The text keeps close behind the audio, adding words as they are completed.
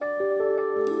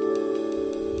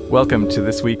Welcome to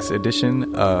this week's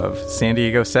edition of San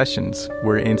Diego Sessions.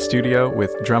 We're in studio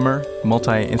with drummer,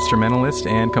 multi-instrumentalist,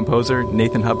 and composer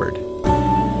Nathan Hubbard.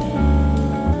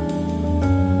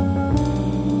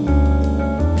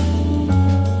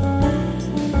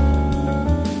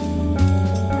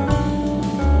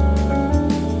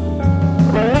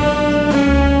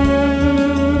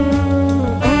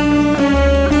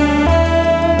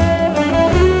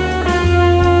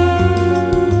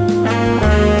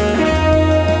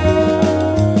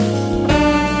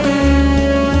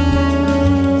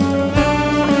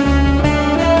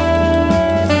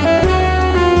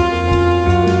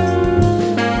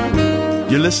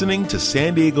 Listening to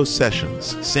San Diego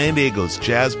Sessions, San Diego's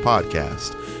jazz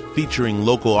podcast, featuring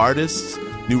local artists,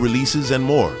 new releases, and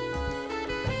more.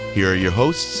 Here are your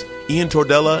hosts, Ian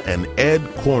Tordella and Ed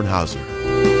Kornhauser.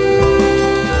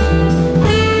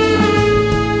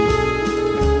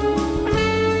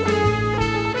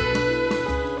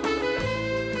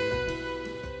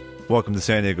 Welcome to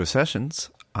San Diego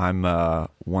Sessions. I'm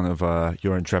one of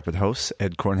your intrepid hosts,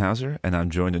 Ed Kornhauser, and I'm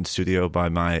joined in studio by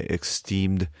my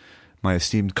esteemed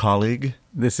colleague.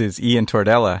 This is Ian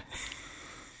Tordella.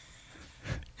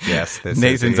 Yes, this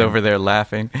Nathan's is Ian. Over there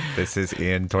laughing. This is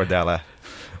Ian Tordella.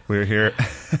 We're here.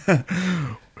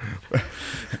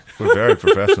 We're very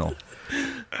professional.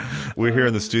 We're here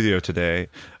in the studio today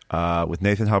with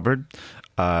Nathan Hubbard.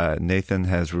 Nathan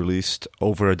has released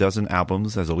over a dozen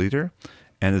albums as a leader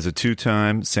and is a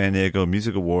two-time San Diego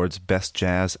Music Awards Best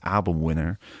Jazz Album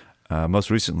winner. Most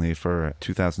recently for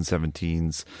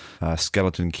 2017's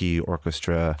Skeleton Key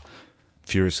Orchestra,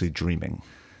 Furiously Dreaming.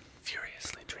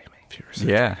 Furiously Dreaming.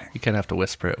 Yeah. You kind of have to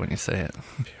whisper it when you say it.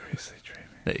 Furiously Dreaming.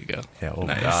 There you go. Yeah, oh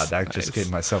Nice, God, that nice. just gave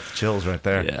myself the chills right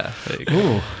there. Yeah, there you go.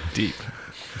 Ooh. Deep.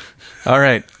 All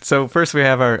right. So first we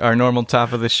have our normal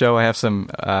top of the show. I have some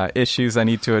issues I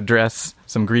need to address,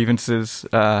 some grievances,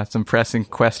 some pressing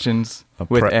questions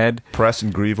with Ed. Press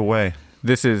and grieve away.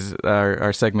 This is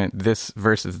our segment, This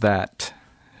versus That.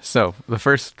 So the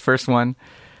first one,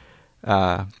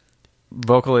 iconic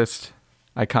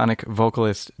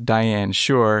vocalist Diane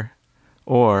Shure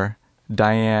or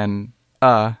Diane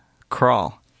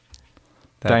Krall.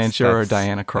 Diane Shure or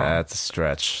Diana Krall. That's a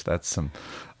stretch. That's some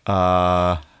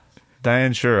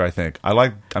Diane Shure, I think. I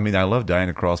love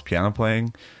Diana Krall's piano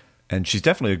playing, and she's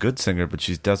definitely a good singer, but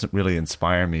she doesn't really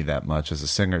inspire me that much as a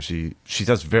singer. She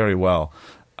does very well.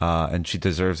 And she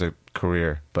deserves a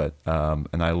career, but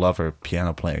and I love her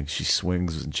piano playing. She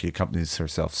swings and she accompanies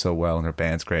herself so well, and her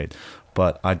band's great.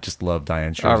 But I just love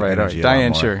Diane Shure's energy.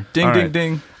 Diane Shure. Ding, all ding, right.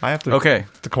 ding. I have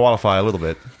to qualify a little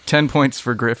bit. 10 points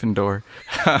for Gryffindor.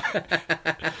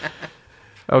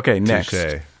 Okay, next.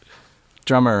 Touché.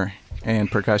 Drummer and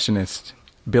percussionist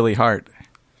Billy Hart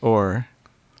or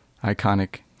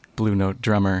iconic Blue Note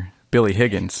drummer Billy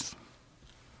Higgins.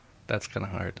 That's kind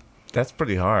of hard. That's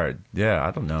pretty hard. Yeah,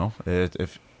 I don't know.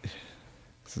 If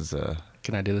this is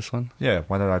Can I do this one? yeah,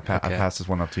 why don't I Okay. pass this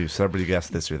one up to you? Celebrity guess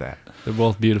this or that. They're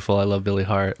both beautiful. I love Billy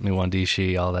Hart,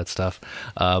 Mwandishi, all that stuff.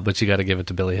 But you got to give it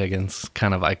to Billy Higgins.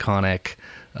 Kind of iconic,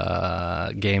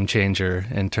 game changer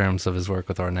in terms of his work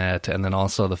with Ornette, and then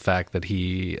also the fact that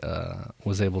he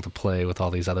was able to play with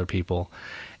all these other people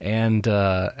and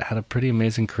had a pretty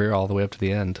amazing career all the way up to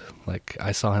the end. Like,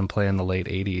 I saw him play in the late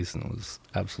 80s and was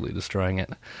absolutely destroying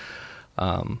it.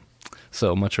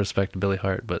 So much respect to Billy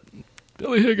Hart, but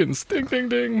Billy Higgins, ding, ding,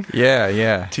 ding.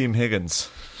 Yeah. Team Higgins.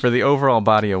 For the overall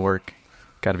body of work,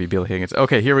 got to be Billy Higgins.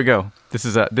 Okay, here we go. This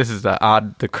is the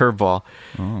curveball.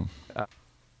 Oh.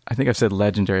 I think I've said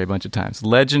legendary a bunch of times.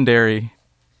 Legendary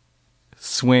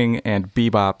swing and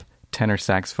bebop tenor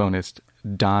saxophonist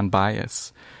Don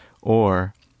Byas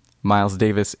or Miles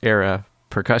Davis era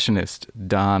percussionist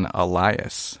Don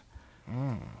Elias.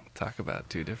 Talk about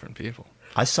two different people.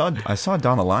 I saw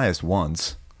Don Elias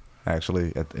once,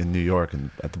 actually, in New York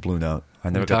and at the Blue Note. I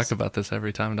We never talk about this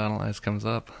every time Don Elias comes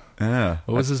up. Yeah.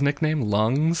 What was his nickname?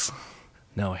 Lungs?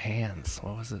 No, Hands.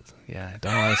 What was it? Yeah,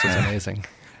 Don Elias was amazing.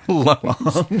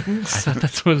 Lungs. I thought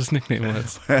that's what his nickname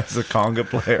was. As a conga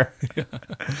player.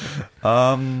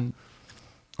 I'm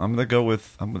gonna go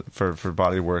with for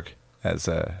body work, as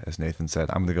Nathan said.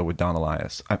 I'm gonna go with Don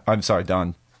Elias. I'm sorry,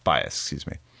 Don Byas. Excuse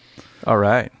me. All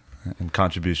right. And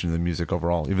contribution to the music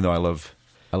overall. Even though I love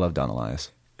Don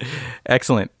Elias.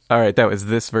 Excellent. All right, that was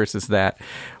This versus That.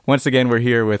 Once again, we're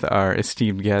here with our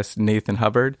esteemed guest, Nathan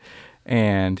Hubbard,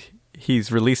 and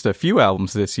he's released a few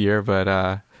albums this year,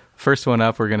 but first one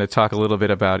up, we're going to talk a little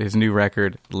bit about his new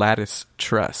record, Lattice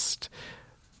Trust,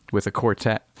 with a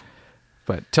quartet.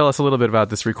 But tell us a little bit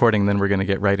about this recording, then we're going to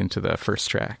get right into the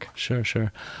first track. Sure.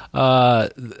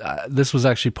 This was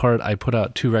actually I put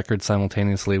out two records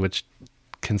simultaneously, which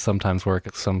can sometimes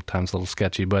work, sometimes a little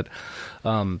sketchy, but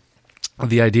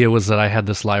the idea was that I had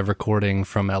this live recording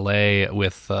from LA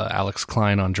with Alex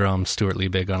Klein on drums, Stuart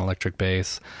Liebig on electric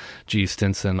bass, G.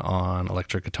 Stinson on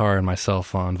electric guitar, and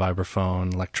myself on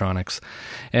vibraphone, electronics.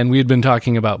 And we had been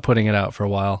talking about putting it out for a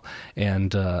while.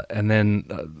 And then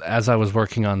as I was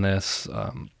working on this,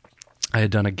 I had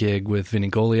done a gig with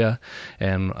Vinny Golia,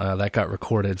 and that got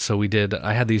recorded. So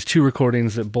I had these 2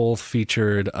 recordings that both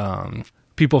featured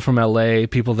people from LA,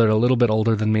 people that are a little bit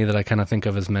older than me that I kind of think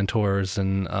of as mentors,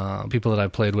 and people that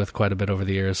I've played with quite a bit over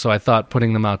the years. So I thought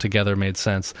putting them out together made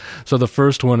sense. So the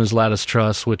first one is Lattice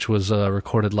Truss, which was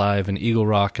recorded live in Eagle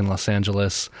Rock in Los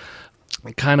Angeles.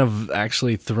 Kind of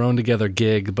actually thrown together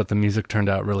gig, but the music turned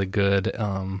out really good,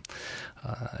 and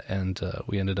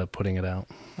we ended up putting it out.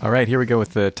 All right, here we go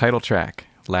with the title track,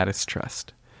 Lattice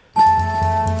Trust.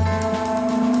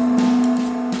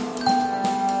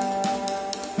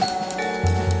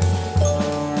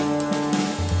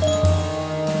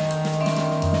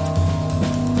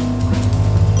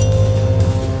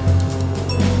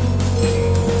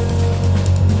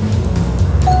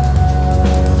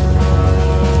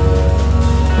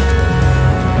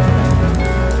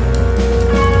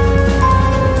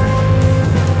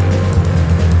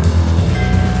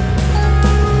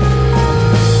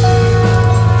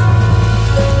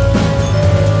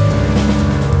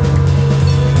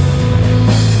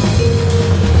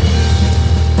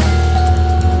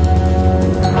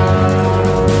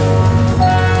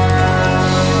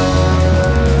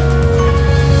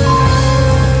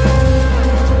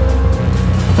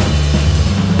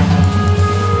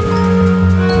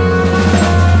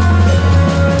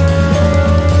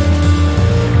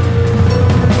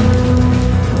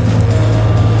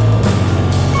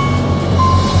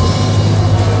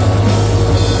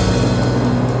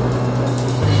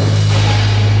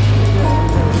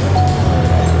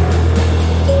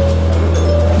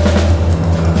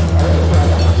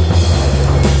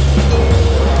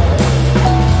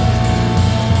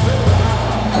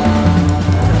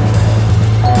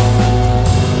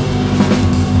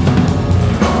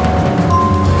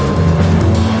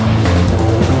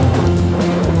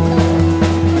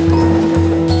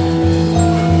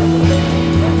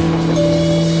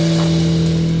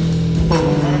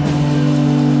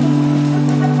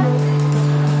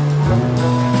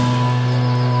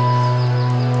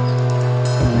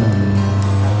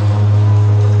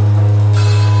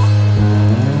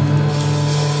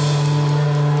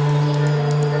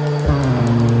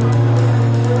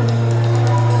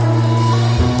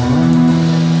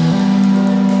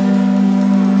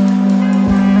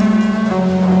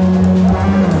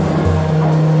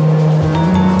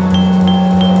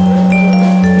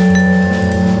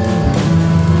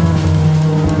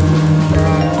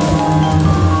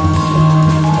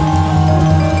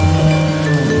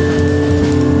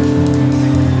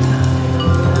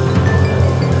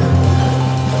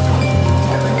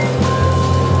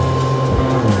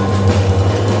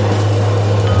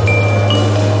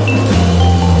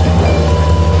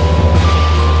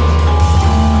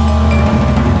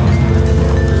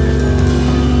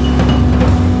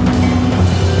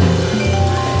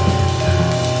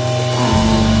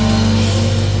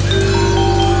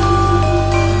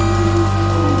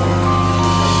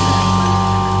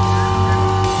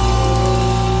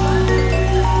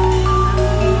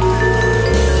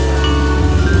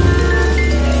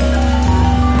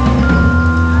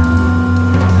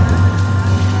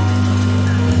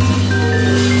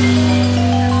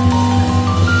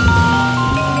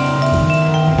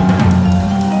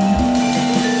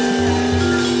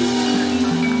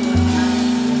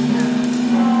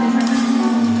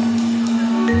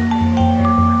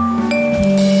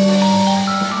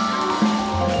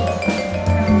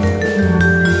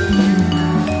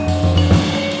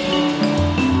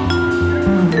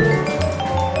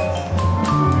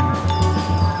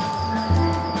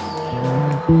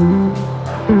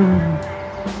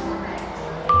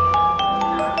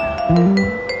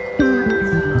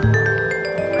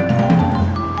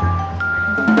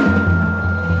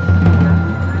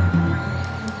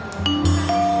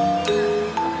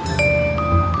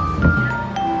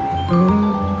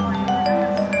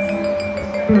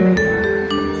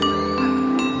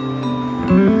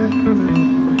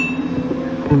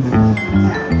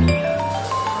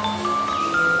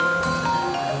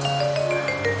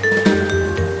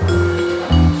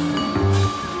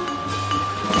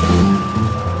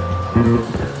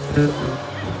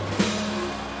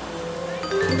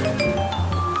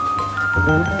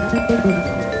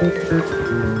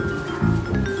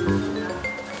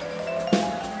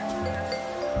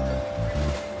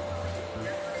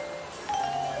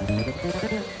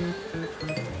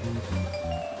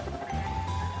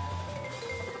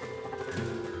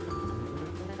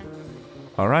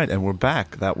 All right, and we're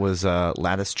back. That was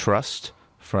Lattice Trust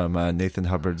from Nathan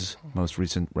Hubbard's most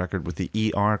recent record with the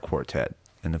ER Quartet.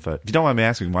 And if you don't mind me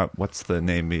asking, what's the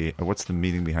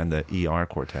meaning behind the ER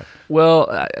Quartet?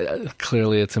 Well,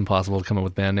 clearly it's impossible to come up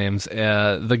with band names.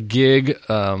 The gig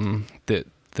that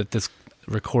this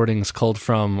recording's culled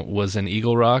from was in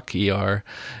Eagle Rock, ER,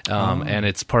 and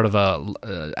it's part of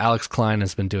Alex Klein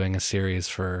has been doing a series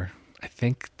for, I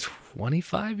think,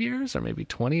 25 years or maybe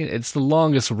 20. It's the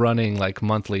longest running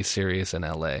monthly series in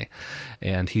LA,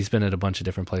 and he's been at a bunch of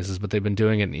different places, but they've been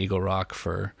doing it in Eagle Rock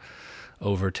for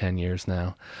over 10 years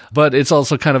now. But it's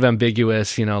also kind of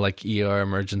ambiguous, like ER,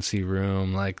 emergency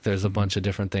room, there's a bunch of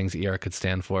different things ER could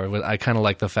stand for. I kind of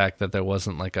like the fact that there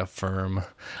wasn't a firm,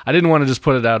 I didn't want to just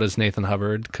put it out as Nathan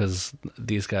Hubbard, because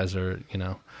these guys are,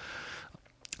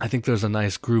 I think there's a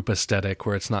nice group aesthetic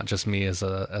where it's not just me as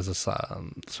a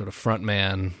sort of front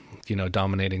man,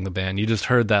 dominating the band. You just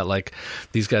heard that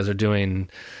these guys are doing,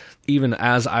 even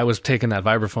as I was taking that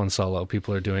vibraphone solo,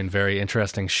 people are doing very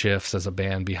interesting shifts as a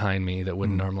band behind me that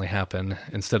wouldn't normally happen.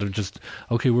 Instead of just,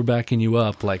 okay, we're backing you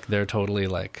up, they're totally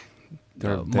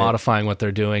they're modifying what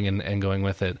they're doing and going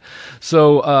with it.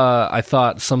 So I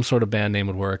thought some sort of band name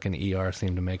would work, and ER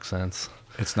seemed to make sense.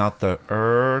 It's not the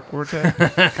Quartet?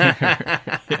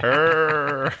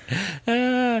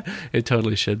 It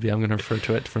totally should be. I'm going to refer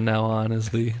to it from now on as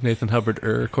the Nathan Hubbard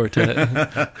Quartet.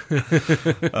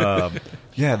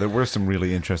 Yeah, there were some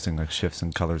really interesting shifts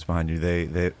and colors behind you.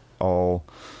 They all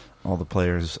the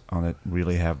players on it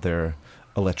really have their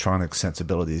electronic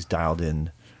sensibilities dialed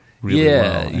in really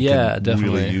well. And can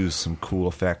definitely. Really use some cool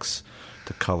effects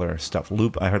to color stuff.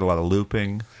 I heard a lot of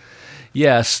looping.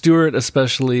 Yeah, Stuart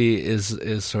especially is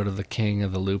sort of the king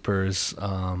of the loopers.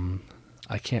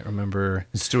 I can't remember.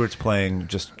 Stuart's playing,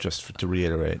 just to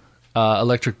reiterate,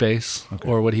 electric bass,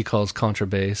 or what he calls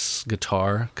contrabass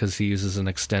guitar, because he uses a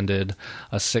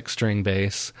 6-string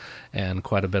bass and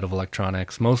quite a bit of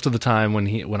electronics. Most of the time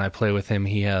when I play with him,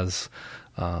 he has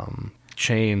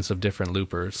chains of different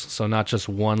loopers. So not just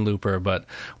one looper, but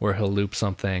where he'll loop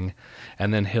something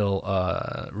and then he'll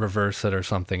reverse it or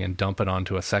something and dump it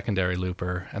onto a secondary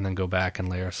looper and then go back and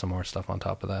layer some more stuff on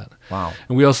top of that. Wow.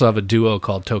 And we also have a duo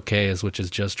called Toques, which is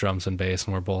just drums and bass,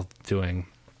 and we're both doing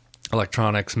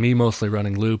electronics, me mostly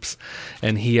running loops,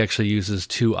 and he actually uses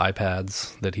 2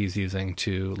 iPads that he's using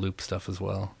to loop stuff as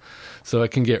well. So it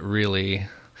can get really...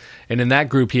 And in that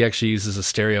group, he actually uses a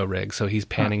stereo rig, so he's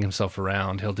panning himself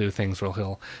around. He'll do things where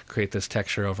he'll create this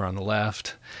texture over on the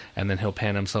left, and then he'll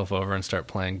pan himself over and start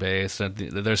playing bass. And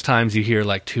there's times you hear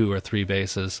 2 or 3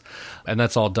 basses, and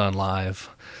that's all done live.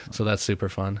 So that's super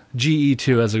fun. GE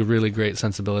too has a really great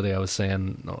sensibility. I was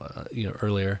saying,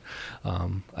 earlier.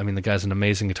 The guy's an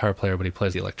amazing guitar player, but he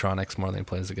plays the electronics more than he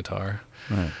plays the guitar.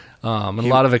 Right. And a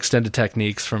lot of extended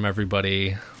techniques from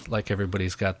everybody.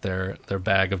 Everybody's got their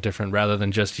bag of different, rather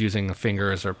than just using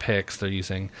fingers or picks, they're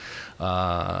using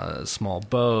small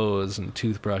bows and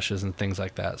toothbrushes and things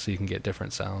like that, so you can get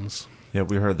different sounds. Yeah,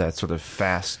 we heard that sort of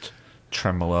fast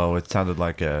tremolo. It sounded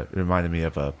it reminded me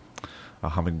of a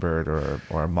hummingbird or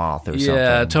a moth or something.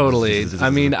 Yeah, totally.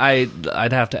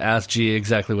 I'd have to ask G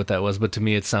exactly what that was, but to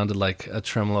me it sounded like a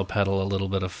tremolo pedal, a little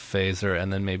bit of phaser,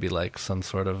 and then maybe some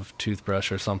sort of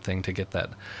toothbrush or something to get that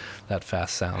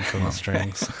fast sound from the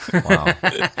strings. Wow.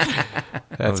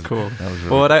 That's cool. That was really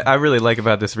well, what I really like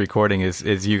about this recording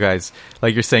is you guys,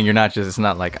 like you're saying, it's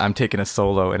not like I'm taking a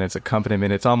solo and it's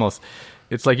accompaniment.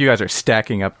 It's like you guys are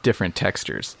stacking up different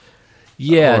textures.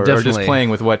 Yeah, definitely. Or just playing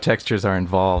with what textures are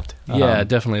involved. Yeah,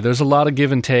 definitely. There's a lot of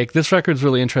give and take. This record's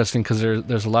really interesting because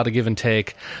there's a lot of give and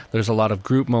take. There's a lot of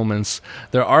group moments.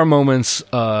 There are moments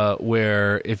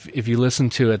where if you listen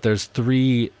to it, there's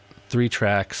three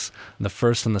tracks. The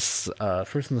first and the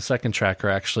second track are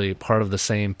actually part of the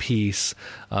same piece.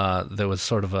 There was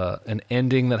sort of an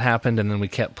ending that happened, and then we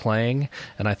kept playing.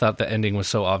 And I thought the ending was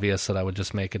so obvious that I would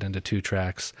just make it into 2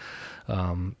 tracks.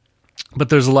 But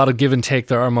there's a lot of give and take.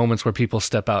 There are moments where people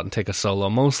step out and take a solo,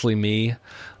 mostly me.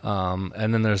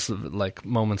 And then there's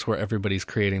moments where everybody's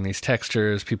creating these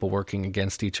textures, people working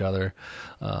against each other.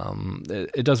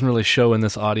 It doesn't really show in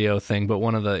this audio thing, but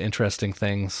one of the interesting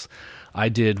things I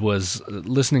did was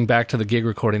listening back to the gig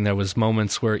recording. There was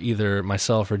moments where either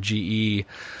myself or GE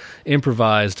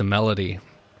improvised a melody.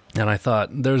 And I thought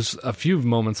there's a few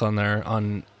moments on there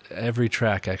on every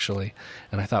track actually,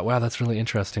 and I thought, wow, that's really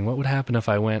interesting. What would happen if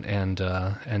I went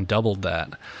and doubled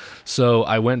that? So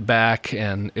I went back,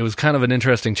 and it was kind of an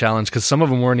interesting challenge because some of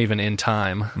them weren't even in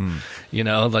time.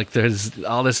 There's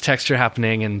all this texture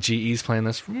happening, and GE's playing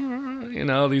this,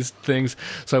 these things.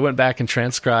 So I went back and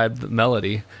transcribed the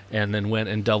melody, and then went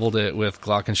and doubled it with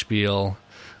glockenspiel,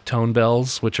 tone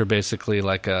bells, which are basically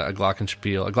like a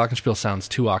glockenspiel. A glockenspiel sounds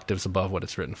 2 octaves above what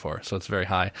it's written for, so it's very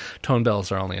high. Tone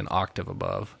bells are only an octave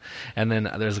above. And then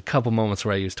there's a couple moments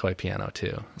where I use toy piano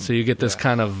too. So you get this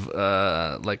kind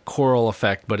of like choral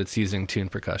effect, but it's using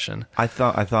tuned percussion. I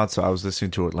thought so. I was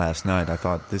listening to it last night. I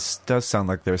thought this does sound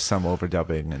like there's some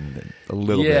overdubbing and a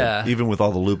little bit. Even with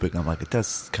all the looping, I'm like, it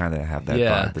does kind of have that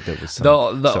vibe that there was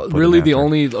some really the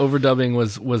only overdubbing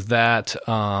was that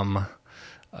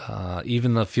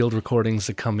even the field recordings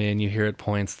that come in, you hear at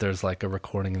points there's like a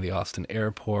recording of the Austin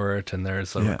airport, and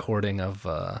there's a recording of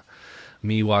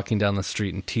me walking down the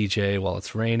street in TJ while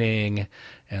it's raining,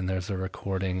 and there's a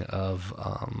recording of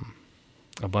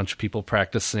a bunch of people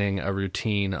practicing a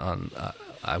routine on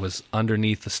I was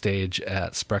underneath the stage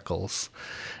at Spreckles,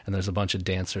 and there's a bunch of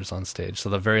dancers on stage. So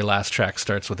the very last track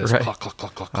starts with this clock, clock,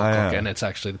 clock, clock, clock, and it's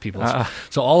actually the people.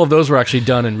 So all of those were actually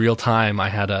done in real time. I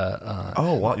had a...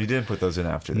 wow, you didn't put those in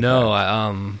after the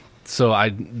fact.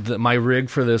 My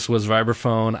rig for this was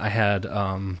vibraphone. I had...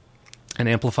 an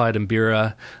amplified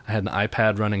Mbira, I had an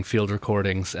iPad running field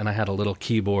recordings, and I had a little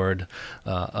keyboard,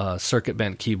 a circuit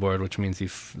bent keyboard, which means you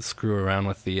screw around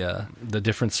with the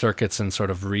different circuits and sort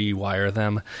of rewire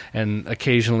them. And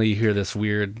occasionally you hear this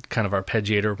weird kind of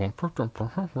arpeggiator,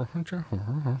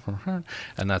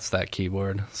 and that's that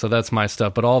keyboard. So that's my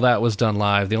stuff. But all that was done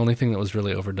live. The only thing that was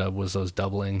really overdubbed was those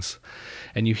doublings.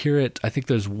 And you hear it, I think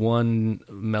there's one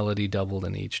melody doubled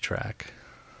in each track.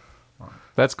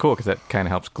 That's cool because that kind of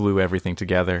helps glue everything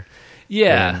together.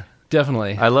 Yeah, and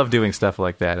definitely. I love doing stuff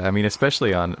like that. I mean,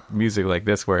 especially on music like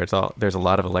this where there's a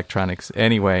lot of electronics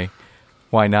anyway.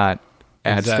 Why not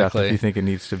add stuff if you think it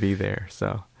needs to be there?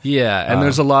 So yeah, and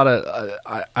there's a lot of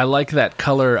I like that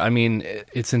color. I mean,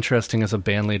 it's interesting as a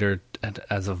band leader,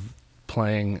 as of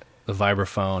playing the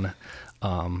vibraphone.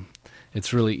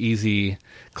 It's really easy.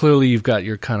 Clearly, you've got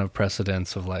your kind of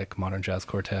precedents of like Modern Jazz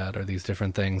Quartet or these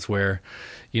different things where,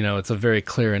 it's a very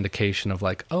clear indication of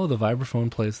like, oh, the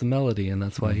vibraphone plays the melody and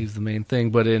that's why he's the main thing.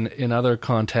 But in other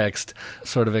context,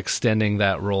 sort of extending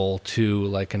that role to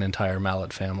like an entire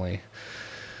mallet family.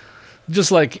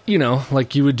 Just like,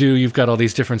 like you would do, you've got all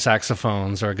these different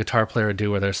saxophones, or a guitar player would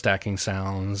do where they're stacking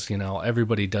sounds.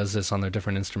 Everybody does this on their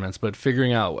different instruments, but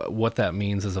figuring out what that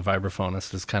means as a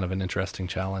vibraphonist is kind of an interesting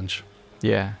challenge.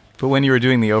 Yeah. But when you were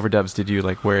doing the overdubs, did you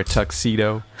like wear a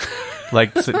tuxedo?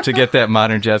 Like to get that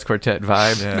Modern Jazz Quartet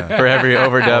vibe? Yeah. For every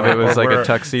overdub, it was like a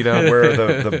tuxedo.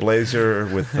 Wear the blazer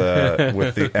with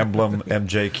the emblem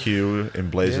MJQ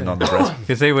emblazoned on the breast.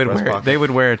 Because they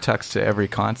would wear a tux to every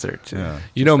concert. Yeah.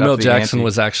 Milt Jackson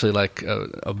was actually like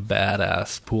a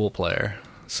badass pool player.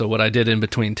 So what I did in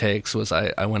between takes was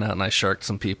I went out and I sharked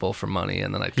some people for money,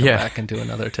 and then I'd come back and do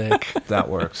another take. That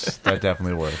works. That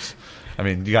definitely works. I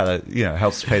mean, you gotta,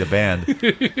 helps pay the band.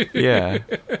 Yeah.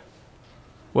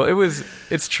 Well,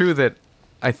 it's true that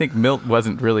I think Milt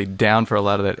wasn't really down for a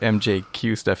lot of that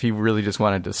MJQ stuff. He really just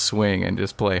wanted to swing and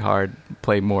just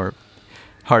play more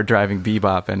hard driving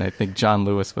bebop. And I think John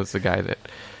Lewis was the guy that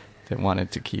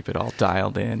wanted to keep it all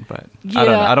dialed in. But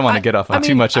I don't want to get off on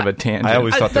too much of a tangent. I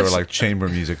always thought they were like chamber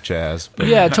music jazz. But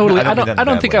yeah, totally. I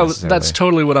don't think that's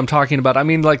totally what I'm talking about. I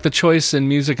mean, like the choice in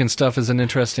music and stuff is an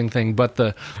interesting thing, but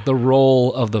the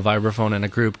role of the vibraphone in a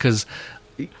group, because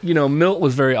Milt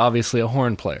was very obviously a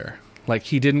horn player. Like,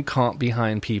 he didn't comp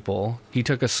behind people. He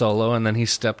took a solo, and then he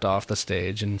stepped off the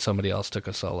stage, and somebody else took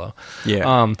a solo.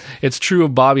 Yeah. It's true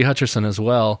of Bobby Hutcherson as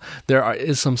well. There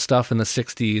is some stuff in the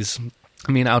 60s.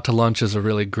 I mean, Out to Lunch is a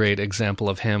really great example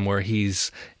of him, where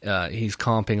he's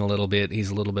comping a little bit,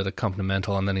 he's a little bit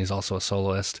accompanimental, and then he's also a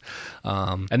soloist.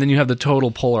 And then you have the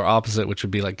total polar opposite, which would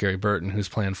be like Gary Burton, who's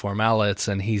playing 4 mallets,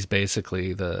 and he's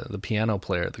basically the piano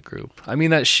player of the group. I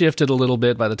mean, that shifted a little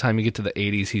bit by the time you get to the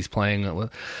 80s. He's playing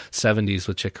with 70s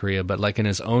with Chick Corea, but like in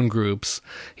his own groups,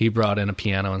 he brought in a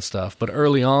piano and stuff. But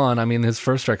early on, I mean, his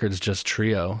first record is just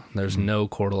trio. There's no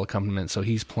chordal accompaniment, so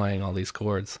he's playing all these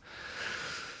chords.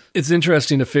 It's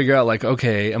interesting to figure out, like,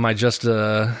 okay, am I just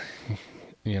another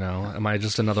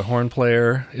horn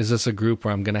player? Is this a group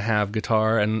where I'm going to have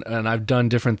guitar? And I've done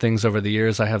different things over the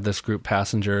years. I have this group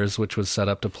Passengers, which was set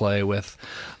up to play with,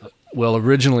 well,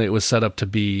 originally it was set up to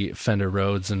be Fender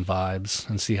Rhodes and Vibes,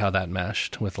 and see how that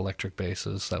meshed with electric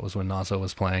basses. That was when Nazo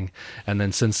was playing. And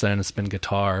then since then it's been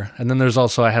guitar. And then there's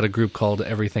also, I had a group called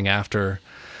Everything After,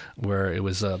 where it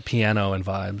was piano and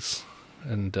Vibes.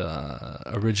 And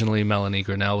originally Melanie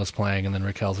Grinnell was playing, and then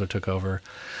Rick Helzer took over.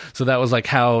 So that was like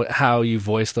how you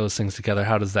voice those things together.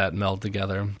 How does that meld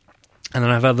together? And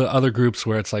then I've other groups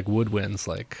where it's like woodwinds,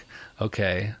 like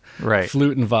okay, Right.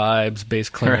 flute and vibes, bass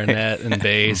clarinet and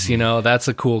bass, that's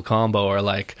a cool combo. Or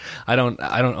like, I don't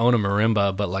own a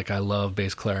marimba, but like I love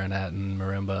bass clarinet and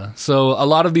marimba. So a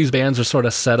lot of these bands are sort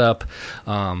of set up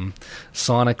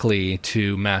sonically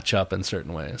to match up in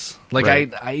certain ways. Like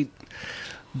Right.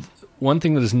 one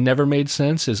thing that has never made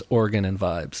sense is organ and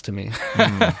vibes to me.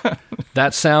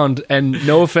 That sound, and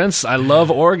no offense, I love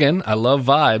organ, I love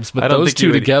vibes, but I don't those think you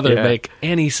two would- together yeah. make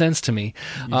any sense to me.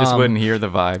 You just wouldn't hear the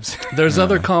vibes. There's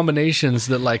other combinations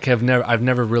that like I've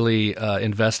never really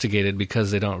investigated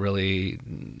because they don't really,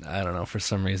 I don't know, for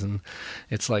some reason.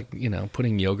 It's like,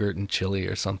 putting yogurt in chili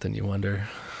or something, you wonder.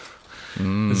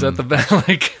 Is that the best?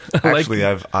 Actually,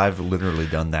 I've literally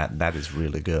done that, and that is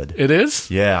really good. It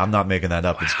is? Yeah, I'm not making that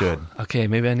up. It's good. Okay,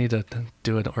 maybe I need to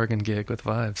do an organ gig with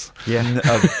vibes. Yeah.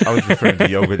 I was referring to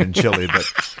yogurt and chili, but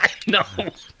No.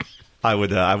 I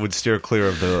would steer clear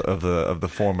of the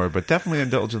former, but definitely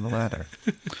indulge in the latter.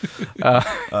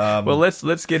 Well,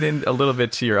 let's get in a little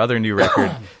bit to your other new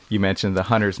record. You mentioned The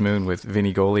Hunter's Moon with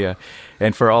Vinnie Golia.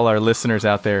 And for all our listeners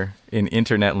out there in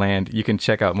internet land, you can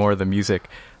check out more of the music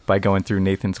by going through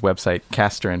Nathan's website,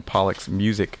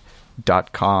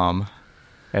 castorandpollexmusic.com.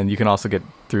 And you can also get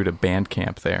through to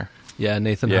Bandcamp there. Yeah,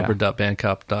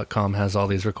 nathanhubbard.bandcamp.com has all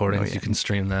these recordings. Oh, yeah. You can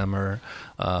stream them, or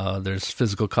there's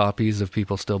physical copies if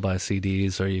people still buy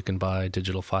CDs, or you can buy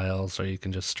digital files, or you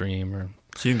can just stream, or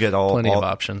So you can get all plenty of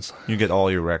options. You get all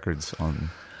your records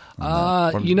on. I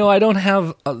don't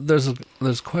have. There's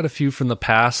quite a few from the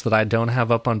past that I don't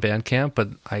have up on Bandcamp, but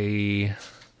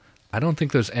I don't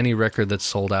think there's any record that's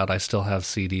sold out. I still have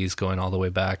CDs going all the way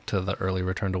back to the early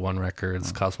Return to One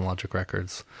records, Cosmologic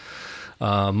records.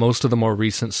 Most of the more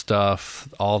recent stuff,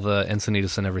 all the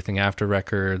Encinitas and Everything After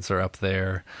records are up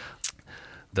there.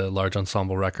 The large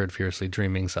ensemble record, Fiercely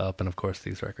Dreaming's up, and of course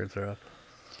these records are up.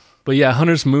 But yeah,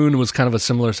 Hunter's Moon was kind of a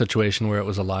similar situation where it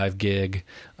was a live gig,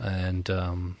 and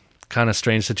kind of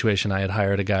strange situation. I had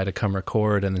hired a guy to come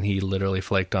record, and then he literally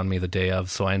flaked on me the day of,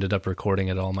 so I ended up recording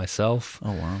it all myself.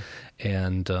 Oh wow!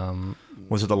 And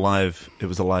Was it a live? It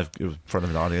was in front of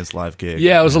an audience, live gig.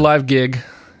 yeah, it was a live gig.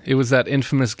 It was that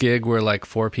infamous gig where like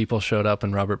 4 people showed up,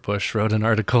 and Robert Bush wrote an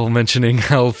article mentioning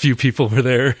how few people were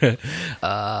there.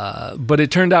 But it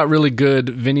turned out really good.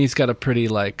 Vinny's got a pretty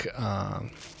like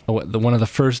one of the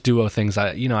first duo things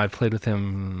I played with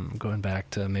him going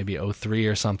back to maybe 2003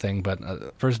 or something. But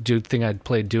first thing I'd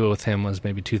played duo with him was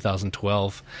maybe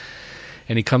 2012.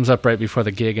 And he comes up right before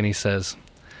the gig and he says,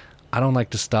 "I don't like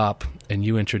to stop, and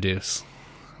you introduce."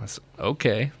 I said,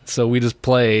 okay. So we just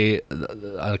play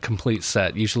a complete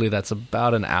set. Usually that's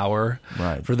about an hour.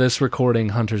 Right. For this recording,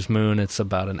 Hunter's Moon, it's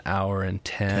about an hour and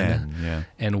 10. Yeah.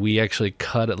 And we actually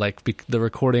cut it, the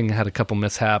recording had a couple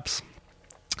mishaps,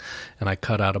 and I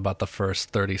cut out about the first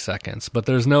 30 seconds. But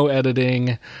there's no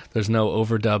editing, there's no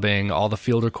overdubbing. All the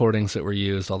field recordings that were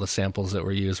used, all the samples that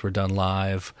were used were done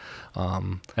live.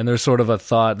 And there's sort of a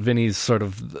thought, Vinny's sort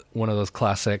of one of those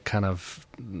classic kind of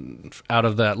out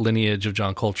of that lineage of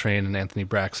John Coltrane and Anthony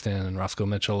Braxton and Roscoe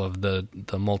Mitchell of the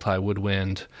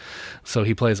multi-woodwind. So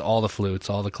he plays all the flutes,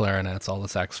 all the clarinets, all the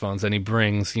saxophones, and he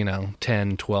brings,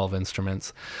 10, 12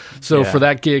 instruments. So for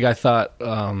that gig, I thought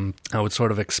I would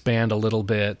sort of expand a little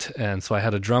bit. And so I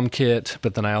had a drum kit,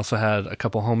 but then I also had a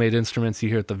couple homemade instruments. You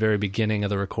hear at the very beginning of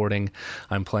the recording,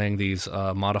 I'm playing these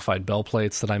modified bell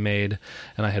plates that I made,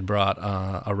 and I had brought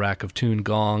a rack of tuned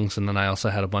gongs, and then I also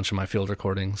had a bunch of my field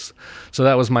recordings.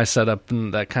 So that was my setup,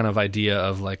 and that kind of idea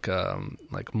of like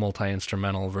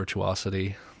multi-instrumental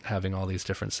virtuosity, having all these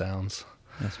different sounds.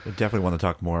 Yes, we definitely want to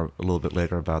talk more a little bit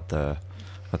later about the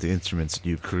instruments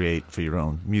you create for your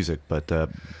own music. But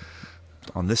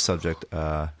on this subject,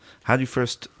 how did you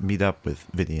first meet up with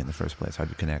Vinny in the first place? How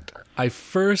did you connect? I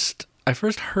first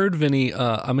heard Vinny.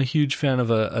 I'm a huge fan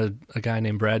of a guy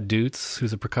named Brad Dutz,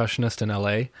 who's a percussionist in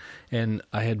LA, and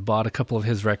I had bought a couple of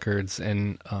his records,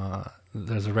 and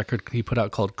there's a record he put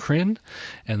out called Kryn,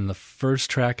 and the first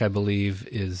track, I believe,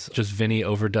 is just Vinny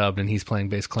overdubbed, and he's playing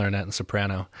bass clarinet and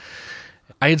soprano.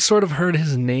 I had sort of heard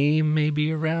his name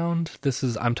maybe around.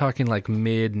 I'm talking like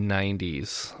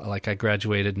mid-90s. Like I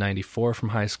graduated 94 from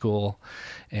high school,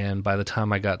 and by the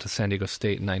time I got to San Diego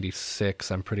State in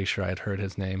 96, I'm pretty sure I'd heard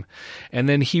his name. And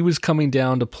then he was coming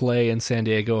down to play in San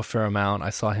Diego a fair amount. I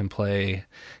saw him play.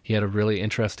 He had a really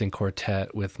interesting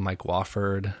quartet with Mike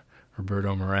Wofford,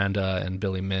 Roberto Miranda, and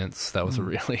Billy Mintz. That was a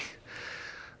really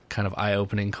kind of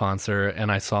eye-opening concert.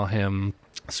 And I saw him,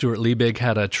 Stuart Liebig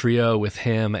had a trio with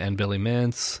him and Billy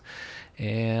Mintz,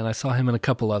 and I saw him in a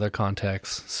couple other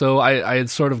contexts. So I had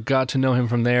sort of got to know him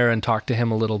from there and talked to him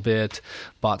a little bit,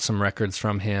 bought some records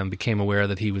from him, became aware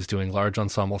that he was doing large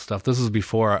ensemble stuff. This was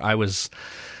before I was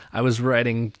I was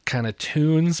writing kind of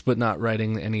tunes, but not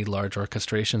writing any large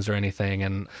orchestrations or anything.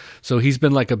 And so he's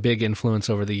been like a big influence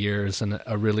over the years, and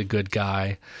a really good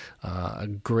guy, a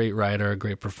great writer, a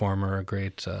great performer, a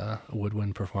great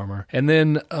woodwind performer. And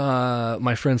then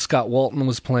my friend Scott Walton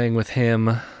was playing with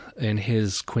him in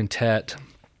his quintet.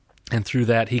 And through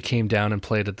that, he came down and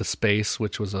played at the Space,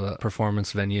 which was a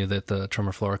performance venue that the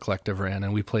Tremor Flora Collective ran.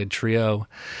 And we played trio,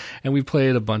 and we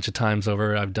played a bunch of times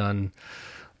over.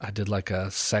 I did like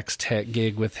a sextet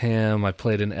gig with him. I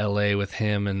played in LA with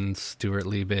him and Stuart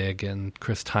Liebig and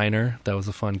Chris Tyner. That was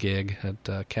a fun gig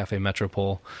at Cafe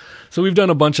Metropole. So we've done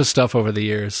a bunch of stuff over the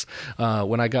years.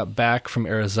 When I got back from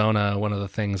Arizona, one of the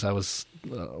things I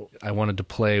wanted to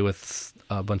play with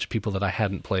a bunch of people that I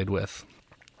hadn't played with.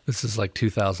 This is like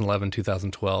 2011,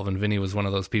 2012, and Vinny was one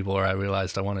of those people where I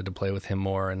realized I wanted to play with him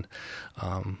more. And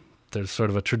there's sort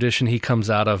of a tradition he comes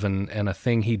out of and a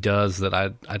thing he does that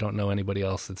I don't know anybody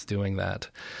else that's doing that.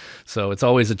 So it's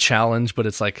always a challenge, but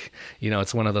it's like,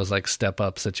 it's one of those like step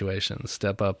up situations.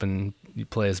 Step up and you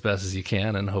play as best as you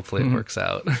can, and hopefully it works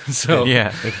out. So yeah,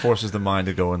 it forces the mind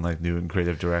to go in like new and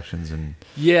creative directions. And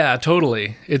yeah,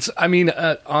 totally. It's,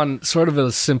 on sort of a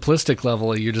simplistic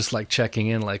level, you're just like checking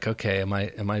in, like, okay, am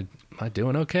I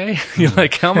doing okay? You're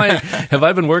like, have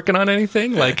I been working on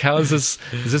anything? Like, how is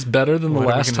this better than the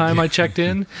last time I checked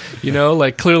in?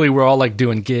 Like clearly we're all like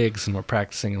doing gigs and we're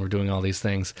practicing and we're doing all these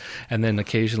things. And then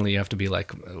occasionally you have to be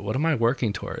like, what am I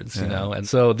working towards? And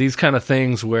so these kind of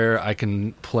things where I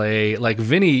can play, like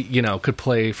Vinny, could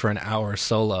play for an hour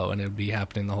solo and it'd be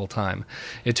happening the whole time.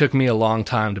 It took me a long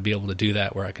time to be able to do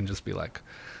that, where I can just be like,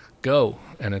 go,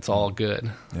 and it's all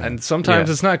good. Yeah. And sometimes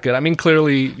it's not good. I mean,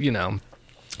 clearly,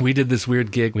 we did this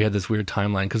weird gig. We had this weird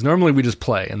timeline because normally we just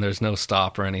play and there's no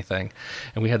stop or anything.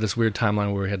 And we had this weird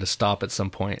timeline where we had to stop at some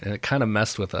point, and it kind of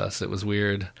messed with us. It was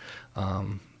weird.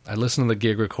 I listened to the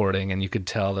gig recording, and you could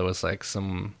tell there was like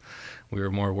we were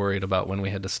more worried about when we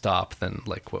had to stop than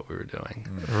like what we were doing.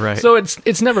 Right. So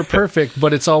it's never perfect,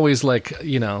 but it's always like,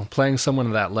 playing someone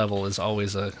at that level is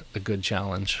always a good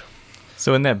challenge.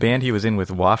 So in that band he was in with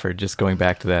Wofford, just going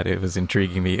back to that, it was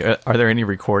intriguing me. Are there any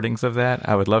recordings of that?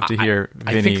 I would love to hear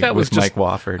Vinny with Mike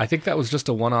Wofford. I think that was just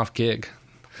a one-off gig.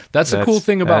 That's the cool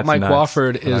thing about Mike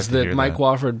Wofford is that Mike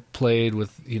Wofford played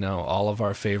with, all of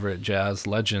our favorite jazz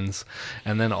legends.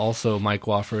 And then also Mike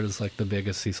Wofford is like the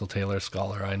biggest Cecil Taylor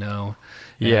scholar I know.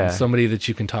 And somebody that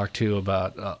you can talk to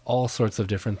about all sorts of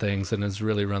different things and has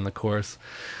really run the course.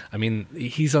 I mean,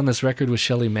 he's on this record with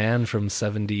Shelly Manne from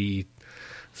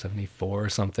 74 or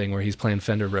something, where he's playing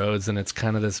Fender Rhodes, and it's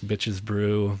kind of this bitch's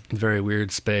brew, very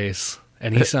weird space.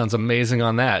 And he sounds amazing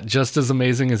on that, just as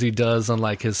amazing as he does on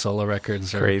like his solo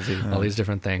records or crazy. All these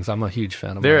different things. I'm a huge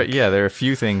fan of Mike. Mike. There are a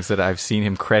few things that I've seen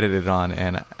him credited on,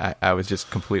 and I was just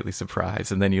completely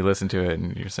surprised. And then you listen to it,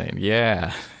 and you're saying,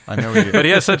 yeah. I know. But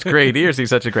he has such great ears. He's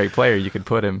such a great player. You could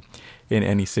put him in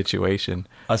any situation.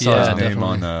 I saw his name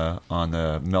definitely on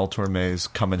the Mel Torme's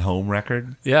Coming Home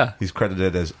record. Yeah. He's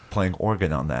credited as playing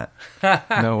organ on that.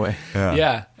 No way.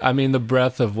 Yeah. I mean, the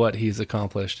breadth of what he's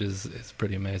accomplished is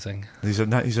pretty amazing. He's a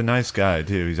nice guy,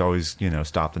 too. He's always,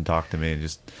 stopped and talked to me.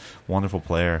 Just wonderful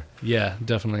player. Yeah,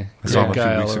 definitely. I saw him a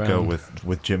few weeks ago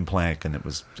with Jim Plank, and it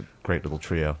was a great little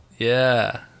trio.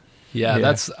 Yeah,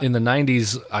 that's in the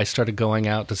 90s. I started going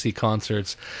out to see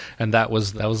concerts, and that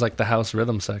was like the house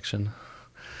rhythm section.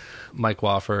 Mike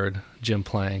Wofford, Jim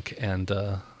Plank, and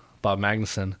Bob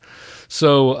Magnuson.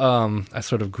 So I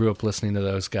sort of grew up listening to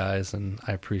those guys, and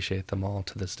I appreciate them all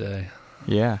to this day.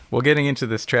 Yeah. Well, getting into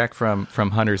this track from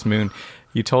Hunter's Moon,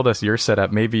 you told us your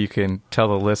setup. Maybe you can tell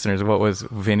the listeners what was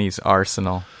Vinny's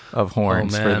arsenal of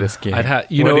horns for this game.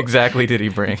 What exactly did he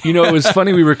bring? It was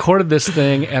funny. We recorded this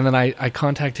thing, and then I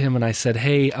contacted him, and I said,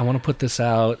 hey, I want to put this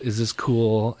out. Is this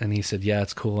cool? And he said, yeah,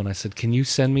 it's cool. And I said, can you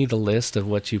send me the list of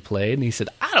what you played? And he said,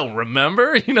 I don't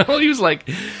remember. He was like,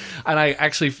 and I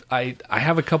actually, I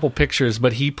have a couple pictures,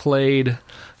 but he played...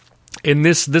 And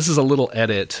this is a little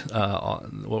edit.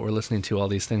 What we're listening to, all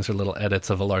these things are little edits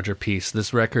of a larger piece.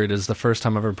 This record is the first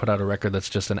time I've ever put out a record that's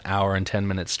just an hour and 10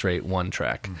 minutes straight, one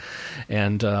track.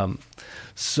 And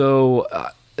so...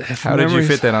 how did you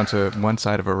fit that onto one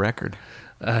side of a record?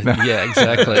 Yeah,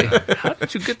 exactly. How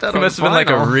did you get that on vinyl? It must have been like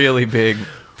a really big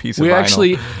piece of vinyl. We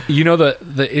actually...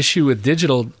 the issue with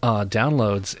digital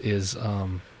downloads is...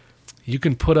 you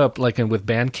can put up, like with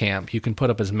Bandcamp, you can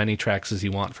put up as many tracks as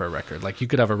you want for a record. Like you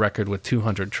could have a record with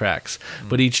 200 tracks,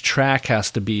 but each track has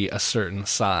to be a certain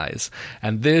size.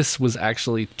 And this was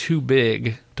actually too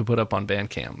big to put up on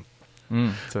Bandcamp.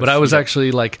 But I was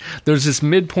actually like, there's this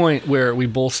midpoint where we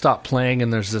both stopped playing,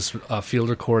 and there's this field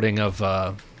recording of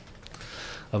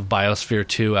Biosphere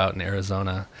 2 out in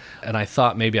Arizona. And I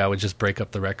thought maybe I would just break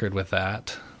up the record with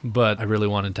that, but I really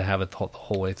wanted to have it the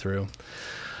whole way through.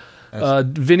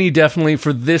 Vinny definitely,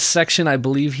 for this section, I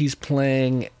believe he's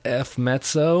playing F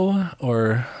mezzo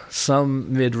or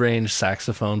some mid-range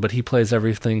saxophone, but he plays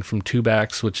everything from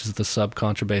tubax, which is the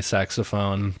sub-contrabass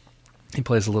saxophone. He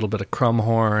plays a little bit of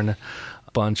crumhorn,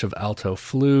 a bunch of alto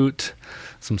flute,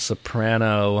 some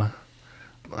soprano.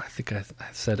 I think I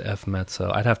said F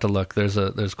mezzo. I'd have to look.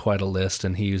 There's quite a list,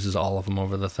 and he uses all of them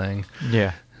over the thing.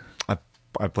 Yeah. I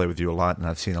play with you a lot, and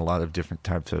I've seen a lot of different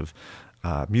types of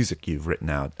music you've written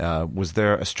out. Was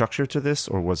there a structure to this,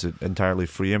 or was it entirely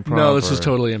free improv? No, this is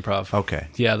totally improv. Okay.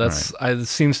 Yeah, it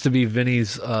seems to be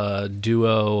Vinny's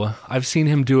duo. I've seen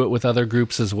him do it with other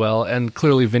groups as well, and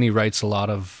clearly Vinny writes a lot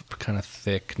of kind of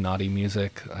thick, naughty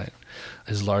music.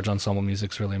 His large ensemble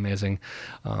music's really amazing.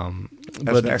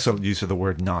 That's an excellent use of the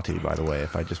word naughty, by the way,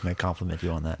 if I just may compliment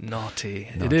you on that. Naughty.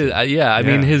 It is. I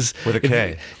mean, with a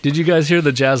K. Did you guys hear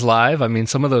the Jazz Live? I mean,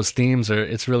 some of those themes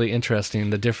it's really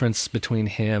interesting. The difference between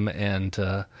him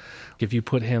and, if you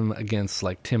put him against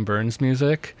like Tim Burns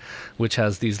music, which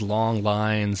has these long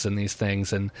lines and these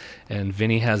things, and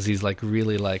Vinny has these like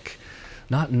really like,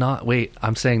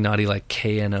 I'm saying naughty like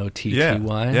Knotty. Yeah,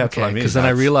 that's what I mean. Because then I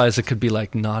realized it could be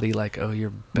like naughty, like, oh,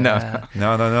 you're bad.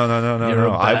 No. You're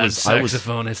a bad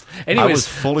saxophonist. Anyways, I was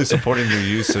fully supporting your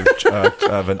use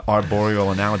of an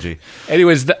arboreal analogy.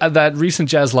 Anyways, that recent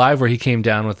Jazz Live where he came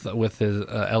down with his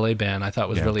LA band, I thought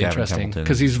was really Gavin interesting Templeton.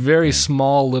 because he's very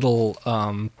small little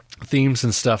themes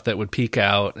and stuff that would peek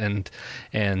out, and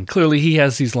clearly he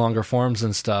has these longer forms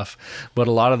and stuff, but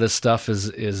a lot of this stuff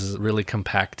is really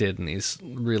compacted in these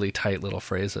really tight little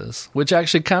phrases, which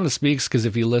actually kind of speaks, because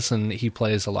if you listen, he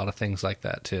plays a lot of things like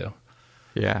that too.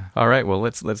 Yeah. All right. Well,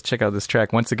 let's check out this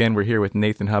track. Once again, we're here with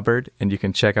Nathan Hubbard, and you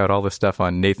can check out all the stuff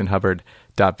on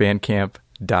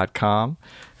nathanhubbard.bandcamp.com.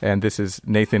 And this is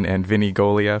Nathan and Vinny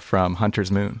Golia from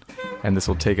Hunter's Moon, and this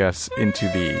will take us into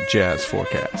the jazz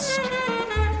forecast.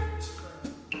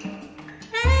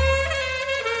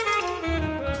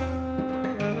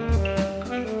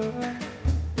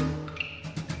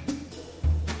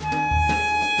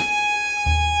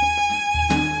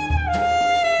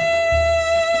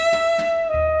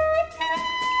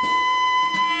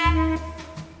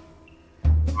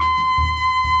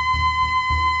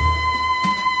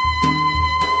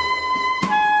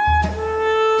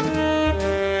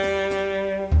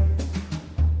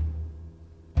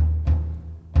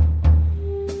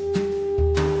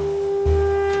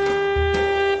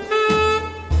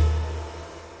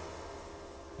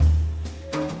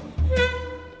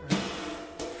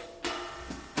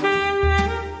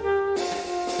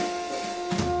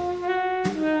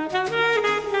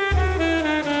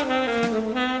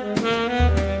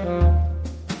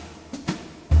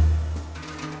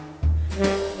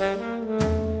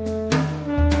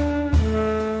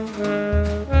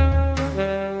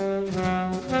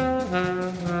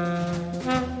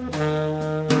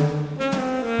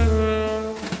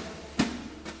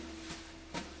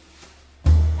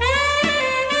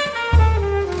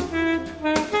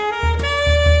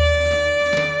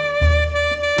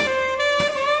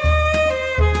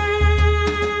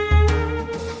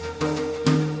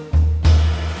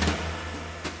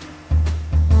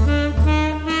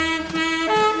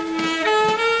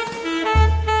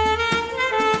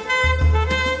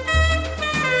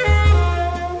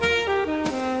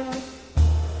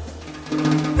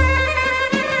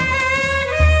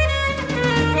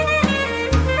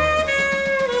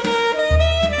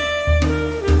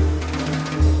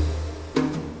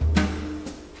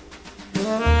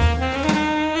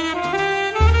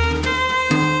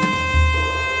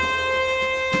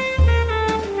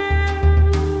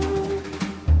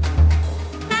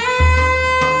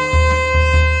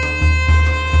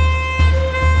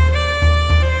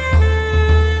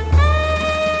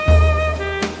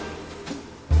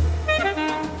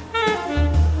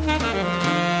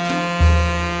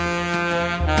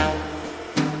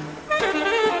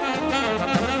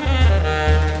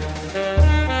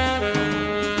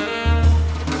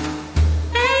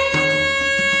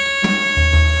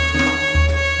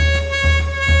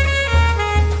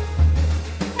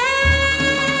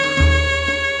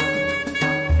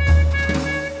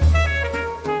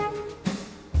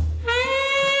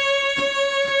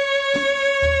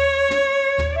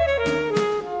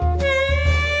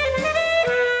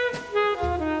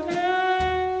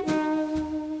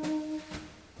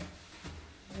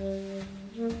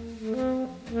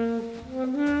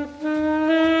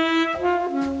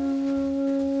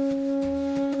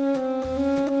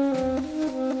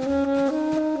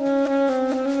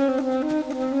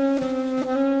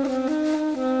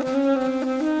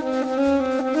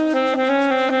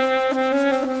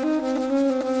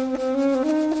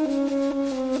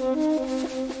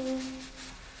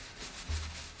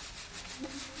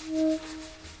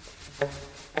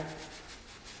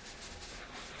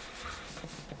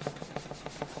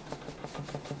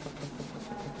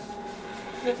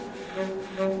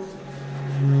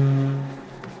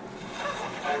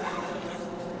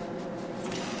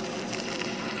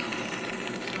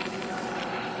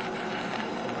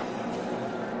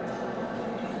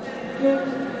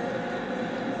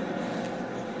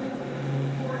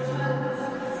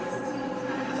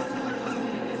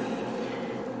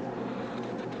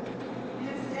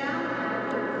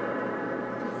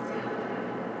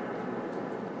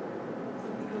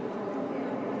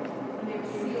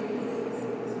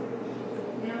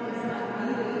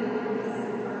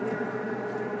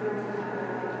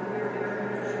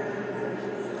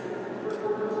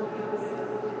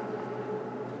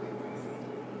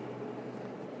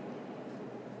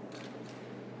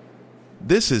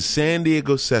 This is San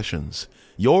Diego Sessions,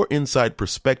 your inside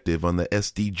perspective on the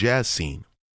SD jazz scene.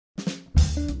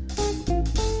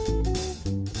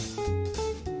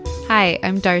 Hi,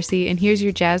 I'm Darcy, and here's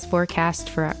your jazz forecast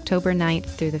for October 9th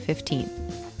through the 15th.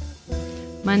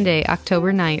 Monday,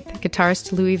 October 9th,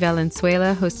 guitarist Louis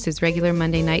Valenzuela hosts his regular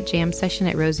Monday night jam session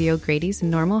at Rosie O'Grady's in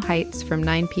Normal Heights from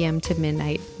 9 p.m. to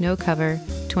midnight, no cover,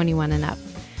 21 and up.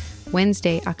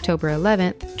 Wednesday, October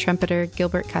 11th, trumpeter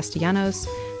Gilbert Castellanos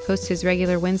hosts his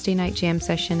regular Wednesday night jam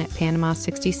session at Panama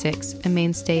 66, a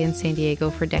mainstay in San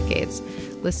Diego for decades.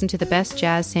 Listen to the best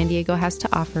jazz San Diego has to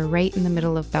offer right in the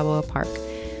middle of Balboa Park.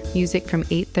 Music from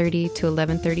 8:30 to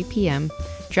 11:30 p.m.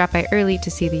 Drop by early to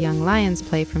see the Young Lions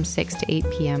play from 6 to 8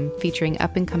 p.m., featuring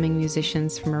up-and-coming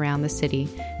musicians from around the city.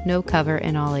 No cover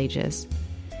and all ages.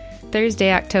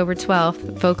 Thursday, October 12th,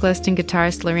 vocalist and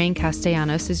guitarist Lorraine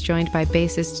Castellanos is joined by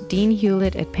bassist Dean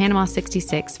Hewlett at Panama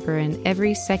 66 for an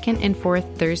every second and fourth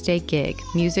Thursday gig,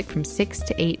 music from 6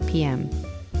 to 8 p.m.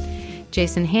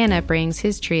 Jason Hanna brings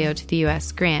his trio to the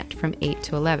U.S. Grant from 8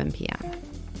 to 11 p.m.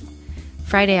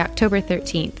 Friday, October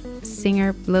 13th,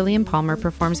 singer Lillian Palmer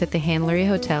performs at the Handlery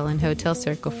Hotel and Hotel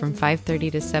Circle from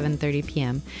 5:30 to 7:30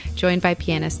 p.m., joined by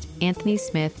pianist Anthony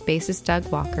Smith, bassist Doug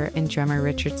Walker, and drummer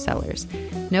Richard Sellers.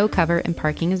 No cover and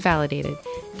parking is validated.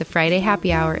 The Friday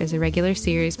Happy Hour is a regular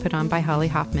series put on by Holly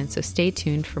Hoffman, so stay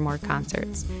tuned for more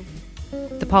concerts.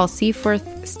 The Paul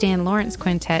Seaforth Stan Lawrence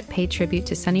Quintet pay tribute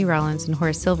to Sonny Rollins and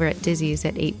Horace Silver at Dizzy's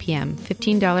at 8 p.m.,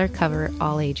 $15 cover,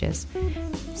 all ages.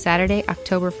 Saturday,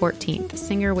 October 14th,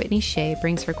 singer Whitney Shea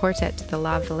brings her quartet to the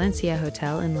La Valencia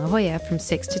Hotel in La Jolla from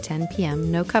 6 to 10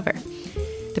 p.m., no cover.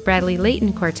 The Bradley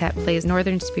Layton Quartet plays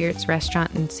Northern Spirits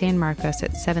Restaurant in San Marcos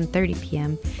at 7:30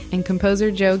 p.m., and composer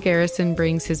Joe Garrison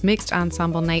brings his mixed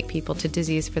ensemble Night People to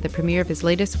Dizzy's for the premiere of his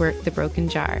latest work, The Broken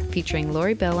Jar, featuring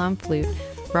Lori Bell on flute,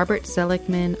 Robert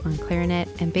Seligman on clarinet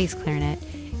and bass clarinet,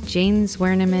 Jane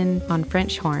Zwerneman on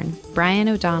French horn, Brian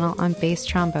O'Donnell on bass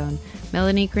trombone,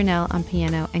 Melanie Grinnell on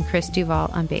piano, and Chris Duval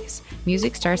on bass.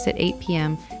 Music starts at 8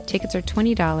 p.m. Tickets are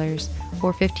 $20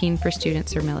 or $15 for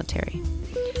students or military.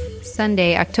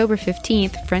 Sunday, October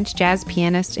 15th, French jazz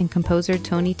pianist and composer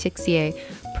Tony Tixier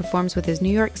performs with his New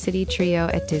York City trio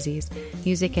at Dizzy's.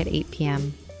 Music at 8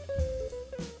 p.m.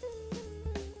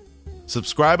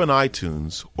 Subscribe on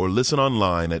iTunes or listen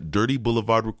online at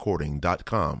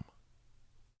dirtyboulevardrecording.com.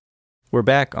 We're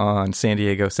back on San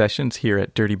Diego Sessions here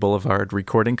at Dirty Boulevard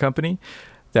Recording Company.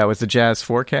 That was the Jazz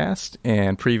Forecast,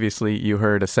 and previously you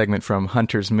heard a segment from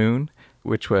Hunter's Moon,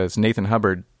 which was Nathan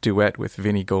Hubbard duet with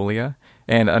Vinnie Golia.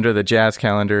 And under the jazz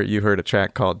calendar, you heard a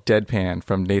track called Deadpan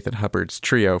from Nathan Hubbard's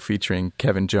trio featuring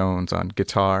Kevin Jones on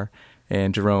guitar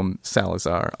and Jerome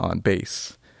Salazar on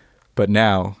bass. But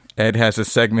now, Ed has a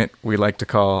segment we like to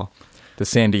call the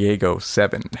San Diego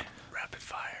 7.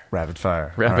 Rapid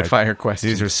fire. Rapid fire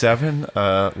questions. These are 7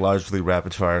 largely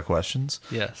rapid fire questions.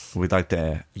 Yes. We'd like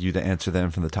you to answer them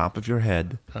from the top of your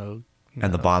head Oh, no.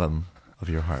 and the bottom of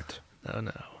your heart. No.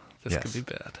 This Yes. could be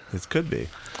bad. This could be.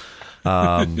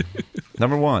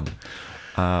 Number 1.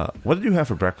 What did you have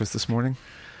for breakfast this morning?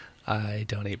 I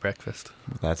don't eat breakfast.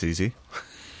 That's easy.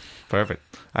 Perfect.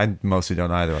 I mostly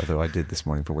don't either, although I did this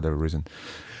morning for whatever reason.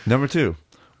 Number 2.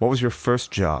 What was your first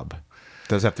job?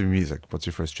 Does have to be music. What's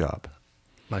your first job?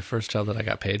 My first job that I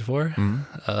got paid for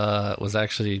was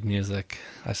actually music.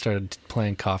 I started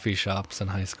playing coffee shops in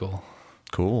high school.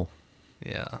 Cool.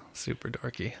 Yeah, super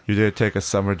dorky. You did take a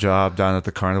summer job down at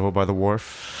the carnival by the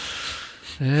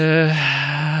wharf?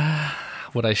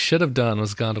 What I should have done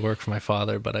was gone to work for my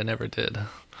father, but I never did.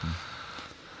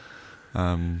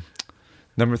 Number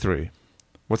 3.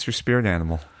 What's your spirit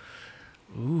animal?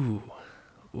 Ooh.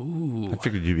 I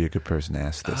figured you'd be a good person to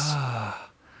ask this.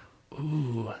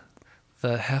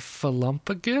 The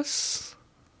Heffalumpagus?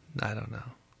 I don't know.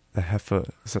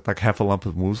 Is it like heffalump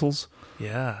of moozles?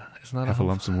 Yeah, it's not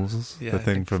Heffalumps of moozles? Yeah, the I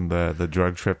thing think from the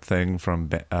drug trip thing from,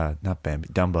 not Bambi,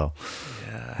 Dumbo.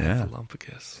 Yeah, Yeah.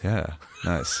 Heffalumpagus. Yeah,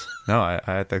 nice. No,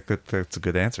 I think that's a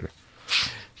good answer.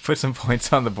 Put some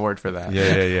points on the board for that.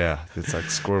 Yeah. It's like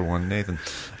score 1, Nathan.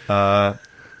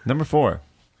 Number 4.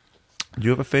 Do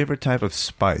you have a favorite type of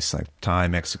spice, like Thai,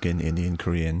 Mexican, Indian,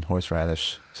 Korean,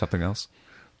 horseradish, something else?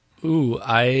 Ooh,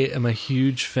 I am a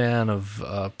huge fan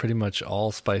of pretty much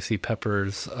all spicy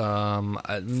peppers.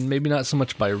 Maybe not so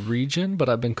much by region, but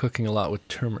I've been cooking a lot with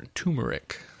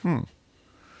turmeric.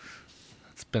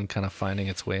 It's been kind of finding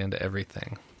its way into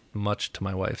everything, much to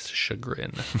my wife's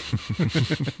chagrin.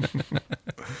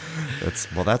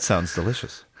 That sounds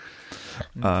delicious.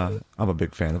 I'm a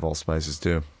big fan of all spices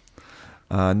too.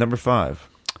 Number 5.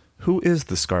 Who is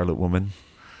the Scarlet Woman?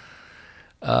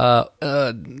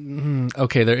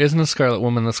 Okay, there isn't a Scarlet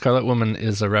Woman. The Scarlet Woman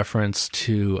is a reference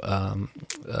to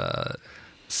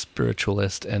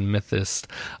spiritualist and mythist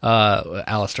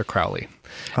Aleister Crowley.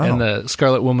 Oh. And the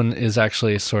Scarlet Woman is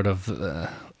actually sort of...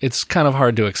 it's kind of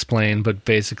hard to explain, but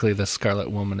basically the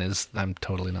Scarlet Woman is... I'm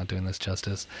totally not doing this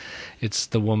justice. It's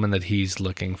the woman that he's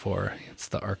looking for. It's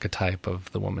the archetype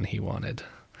of the woman he wanted.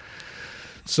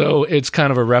 So it's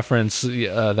kind of a reference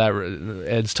that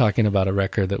Ed's talking about a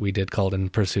record that we did called In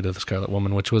Pursuit of the Scarlet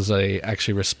Woman, which was a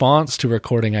actually response to a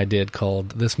recording I did called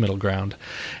This Middle Ground.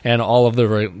 And all of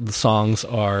the songs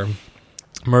are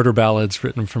murder ballads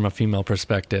written from a female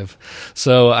perspective.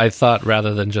 So I thought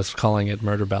rather than just calling it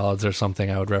murder ballads or something,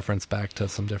 I would reference back to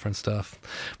some different stuff.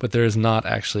 But there is not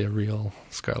actually a real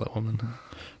Scarlet Woman.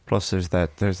 Plus, there's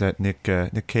that Nick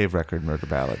Cave record, Murder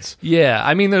Ballads. Yeah,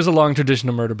 I mean, there's a long tradition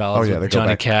of murder ballads they with go Johnny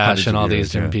back Cash hundreds and of all years,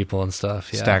 these different people and stuff.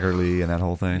 Yeah. Staggerly and that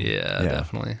whole thing. Yeah,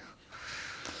 definitely.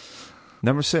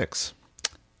 Number 6.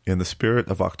 In the spirit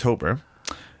of October,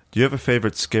 do you have a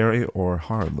favorite scary or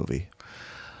horror movie?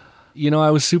 You know,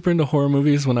 I was super into horror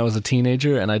movies when I was a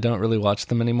teenager, and I don't really watch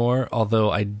them anymore,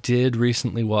 although I did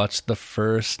recently watch the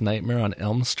first Nightmare on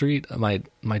Elm Street. My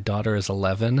daughter is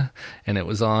 11, and it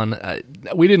was on...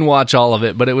 we didn't watch all of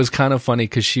it, but it was kind of funny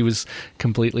because she was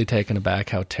completely taken aback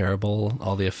how terrible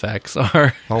all the effects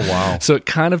are. Oh, wow. So it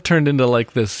kind of turned into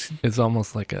like this... It's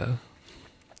almost like a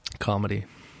comedy.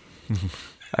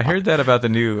 I heard that about the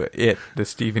new It, the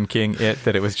Stephen King It,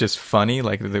 that it was just funny.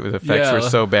 Like the effects were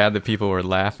so bad that people were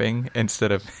laughing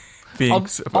instead of being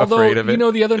afraid of it. You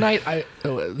know, the other night,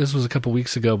 this was a couple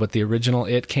weeks ago, but the original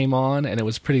It came on, and it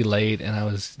was pretty late, and I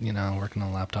was, working on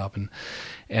a laptop,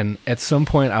 and at some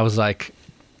point I was like,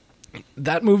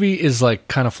 that movie is like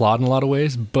kind of flawed in a lot of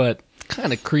ways, but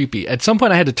kind of creepy. At some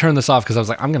point I had to turn this off because I was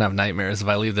like, I'm gonna have nightmares if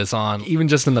I leave this on. Even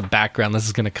just in the background, this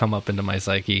is gonna come up into my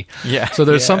psyche. Yeah. So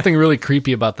there's something really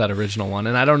creepy about that original one,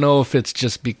 and I don't know if it's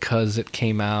just because it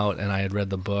came out and I had read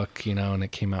the book, and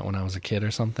it came out when I was a kid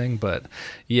or something, but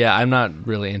yeah, I'm not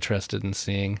really interested in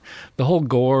seeing the whole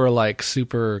gore, like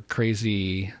super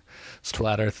crazy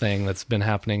splatter thing that's been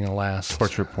happening in the last...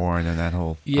 Torture porn and that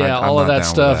whole... Yeah, all of that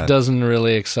stuff doesn't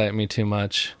really excite me too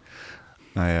much.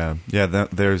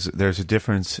 There's a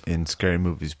difference in scary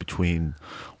movies between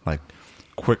like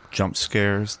quick jump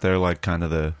scares. They're like kind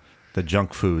of the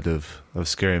junk food of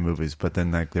scary movies, but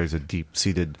then like there's a deep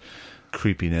seated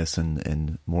creepiness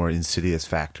and more insidious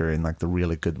factor in like the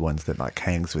really good ones that like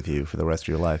hangs with you for the rest of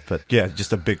your life. But yeah,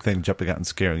 just a big thing jumping out and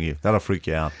scaring you. That'll freak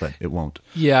you out, but it won't.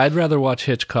 Yeah, I'd rather watch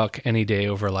Hitchcock any day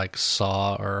over like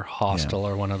Saw or Hostel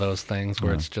or one of those things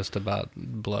where it's just about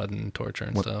blood and torture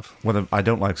and stuff. I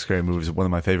don't like scary movies. One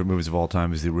of my favorite movies of all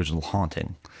time is the original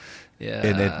Haunting. Yeah.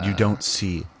 And you don't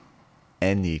see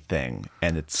anything,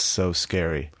 and it's so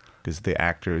scary because the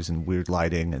actors and weird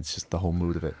lighting, and it's just the whole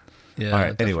mood of it. Yeah, all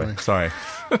right. definitely. Anyway, sorry.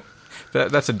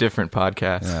 That's a different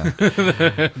podcast. Yeah.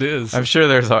 It is. I'm sure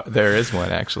there is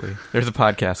one, actually. There's a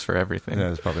podcast for everything. Yeah,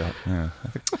 there's probably... Yeah.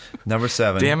 Number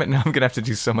 7. Damn it, now I'm going to have to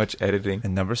do so much editing.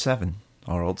 And number 7,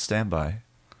 our old standby.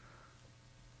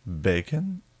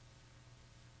 Bacon?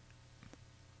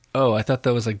 Oh, I thought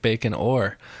that was like bacon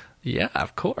or... Yeah,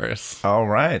 of course. All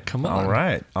right. Come on. All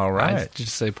right. I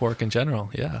just say pork in general,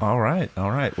 yeah. All right.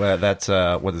 Well, that's...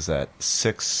 what is that?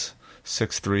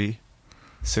 6-3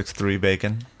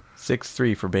 bacon?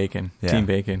 6-3 for bacon. Yeah. Team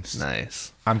bacon.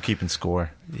 Nice. I'm keeping score.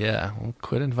 Yeah, well,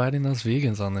 quit inviting those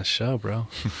vegans on this show, bro.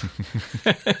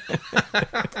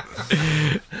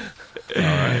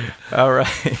 All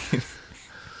right.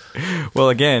 Well,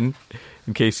 again,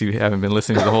 in case you haven't been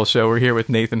listening to the whole show, we're here with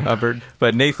Nathan Hubbard.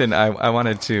 But Nathan, I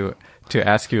wanted to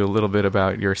ask you a little bit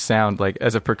about your sound. Like,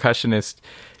 as a percussionist,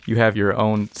 you have your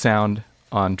own sound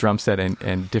on drum set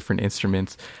and different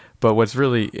instruments. But what's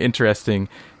really interesting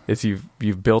is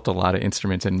you've built a lot of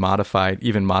instruments and modified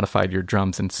your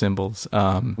drums and cymbals.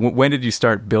 When did you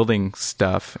start building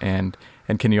stuff? And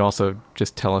can you also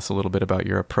just tell us a little bit about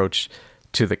your approach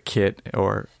to the kit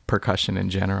or percussion in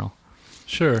general?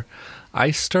 Sure.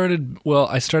 I started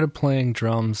playing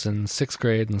drums in 6th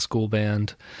grade in the school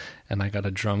band, and I got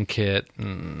a drum kit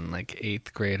in like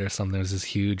 8th grade or something. It was this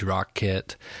huge rock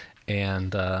kit,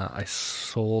 and I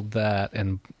sold that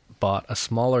and bought a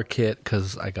smaller kit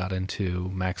because I got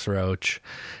into Max Roach,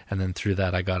 and then through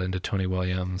that I got into Tony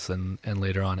Williams and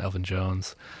later on Elvin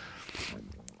Jones.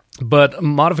 But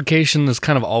modification has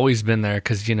kind of always been there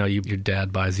because, your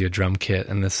dad buys you a drum kit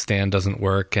and this stand doesn't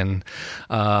work. And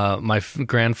my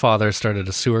grandfather started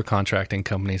a sewer contracting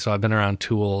company, so I've been around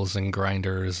tools and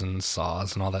grinders and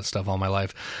saws and all that stuff all my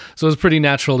life. So it was pretty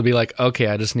natural to be like, okay,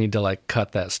 I just need to like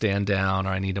cut that stand down, or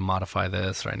I need to modify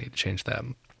this, or I need to change that.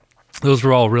 Those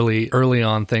were all really early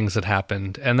on things that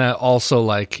happened. And that also,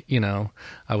 like,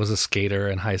 I was a skater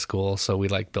in high school, so we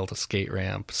like built a skate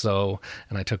ramp.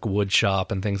 And I took wood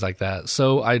shop and things like that.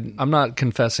 So I'm not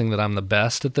confessing that I'm the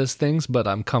best at these things, but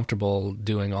I'm comfortable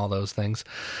doing all those things.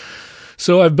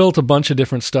 So I've built a bunch of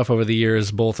different stuff over the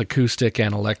years, both acoustic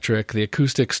and electric. The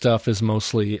acoustic stuff is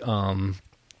mostly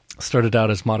started out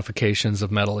as modifications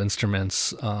of metal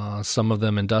instruments, some of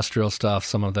them industrial stuff,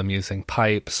 some of them using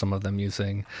pipe, some of them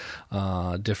using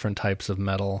different types of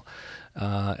metal.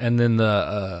 And then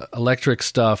the electric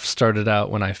stuff started out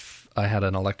when I had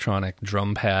an electronic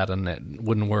drum pad and it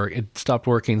wouldn't work. It stopped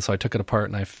working, so I took it apart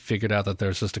and I figured out that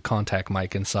there's just a contact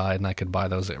mic inside and I could buy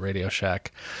those at Radio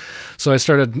Shack. So I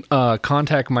started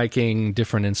contact micing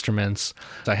different instruments.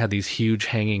 I had these huge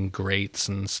hanging grates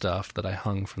and stuff that I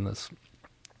hung from this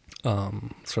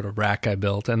sort of rack I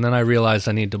built, and then I realized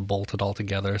I need to bolt it all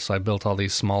together, so I built all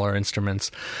these smaller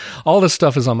instruments. All this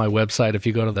stuff is on my website. If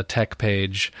you go to the tech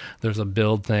page, there's a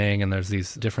build thing and there's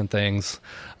these different things.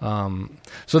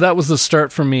 So that was the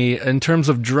start for me. In terms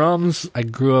of drums, I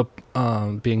grew up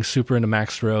being super into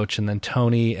Max Roach and then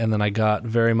Tony, and then I got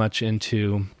very much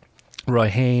into Roy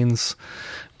Haynes,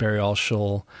 Barry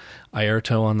Altschul,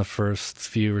 Airto on the first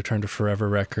few Return to Forever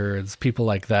records, people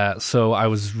like that. So I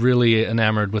was really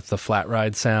enamored with the flat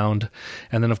ride sound.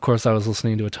 And then, of course, I was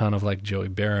listening to a ton of like Joey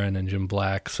Barron and Jim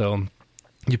Black. So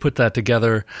you put that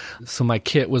together. So my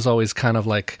kit was always kind of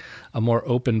like a more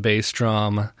open bass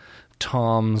drum,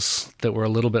 toms that were a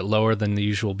little bit lower than the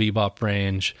usual bebop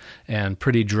range, and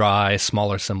pretty dry,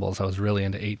 smaller cymbals. I was really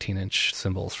into 18-inch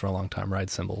cymbals for a long time, ride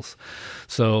cymbals.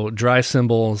 So dry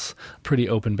cymbals, pretty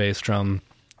open bass drum.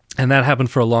 And that happened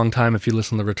for a long time. If you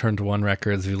listen to the Return to One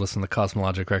records, if you listen to the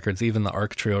Cosmologic records, even the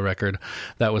Arc Trio record,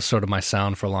 that was sort of my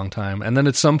sound for a long time. And then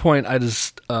at some point, I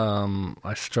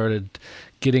started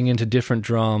getting into different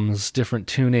drums, different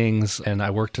tunings, and I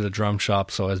worked at a drum shop,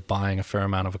 so I was buying a fair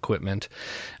amount of equipment.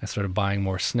 I started buying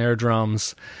more snare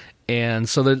drums. And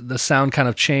so the sound kind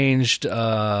of changed,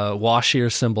 washier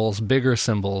cymbals, bigger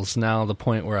cymbals, now the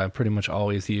point where I pretty much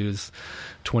always use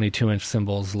 22-inch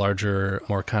cymbals, larger,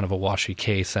 more kind of a washy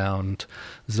K sound,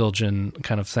 Zildjian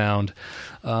kind of sound.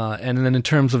 And then in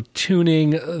terms of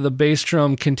tuning, the bass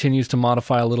drum continues to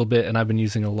modify a little bit, and I've been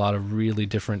using a lot of really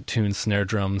different tuned snare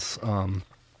drums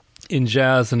in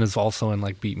jazz and is also in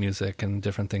like beat music and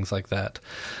different things like that.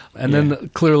 And then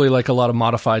clearly like a lot of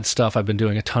modified stuff. I've been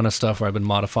doing a ton of stuff where I've been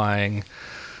modifying.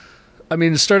 I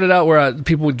mean, it started out where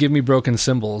people would give me broken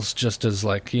cymbals just as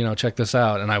like, check this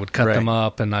out. And I would cut them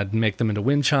up and I'd make them into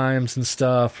wind chimes and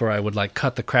stuff, or I would like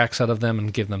cut the cracks out of them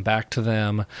and give them back to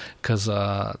them because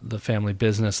the family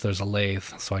business, there's a lathe,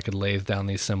 so I could lathe down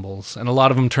these cymbals. And a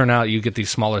lot of them turn out, you get these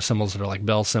smaller cymbals that are like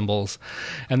bell cymbals.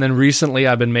 And then recently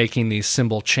I've been making these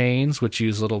cymbal chains, which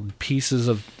use little pieces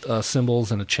of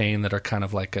cymbals in a chain that are kind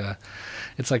of like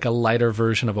it's like a lighter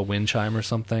version of a wind chime or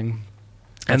something.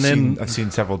 I've seen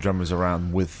several drummers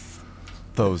around with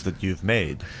those that you've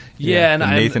made. Yeah, and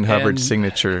Nathan Hubbard's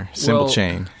signature cymbal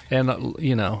chain. And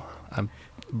I'm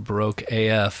broke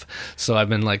AF, so I've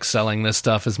been like selling this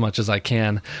stuff as much as I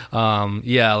can.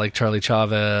 Like Charlie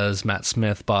Chavez, Matt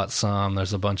Smith bought some.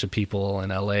 There's a bunch of people in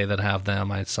LA that have them.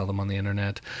 I sell them on the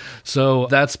internet. So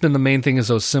that's been the main thing, is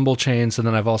those cymbal chains. And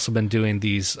then I've also been doing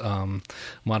these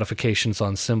modifications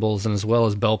on cymbals, and as well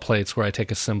as bell plates, where I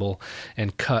take a cymbal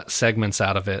and cut segments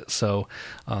out of it. So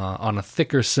on a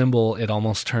thicker cymbal, it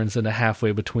almost turns into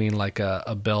halfway between like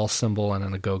a bell cymbal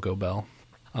and a go-go bell.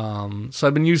 So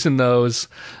I've been using those.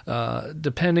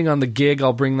 Depending on the gig,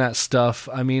 I'll bring that stuff.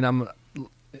 I mean, I'm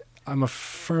a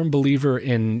firm believer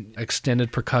in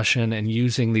extended percussion and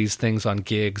using these things on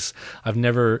gigs. I've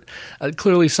never...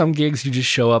 clearly, some gigs you just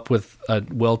show up with a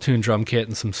well-tuned drum kit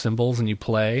and some cymbals and you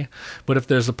play. But if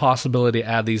there's a possibility to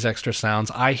add these extra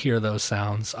sounds, I hear those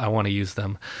sounds. I want to use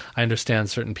them. I understand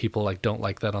certain people don't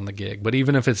like that on the gig. But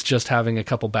even if it's just having a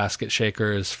couple basket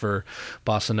shakers for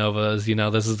bossa novas,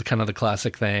 this is kind of the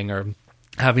classic thing, or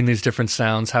having these different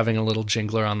sounds, having a little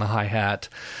jingler on the hi-hat,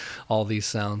 all these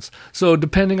sounds. So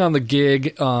depending on the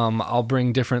gig, I'll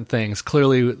bring different things.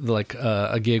 Clearly, like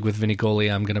a gig with Vinnie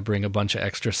Colli, I'm going to bring a bunch of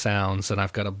extra sounds, and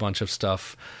I've got a bunch of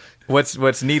stuff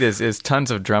What's neat is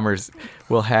tons of drummers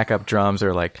will hack up drums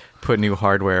or like put new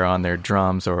hardware on their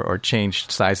drums or change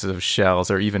sizes of shells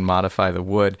or even modify the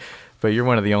wood. But you're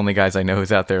one of the only guys I know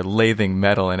who's out there lathing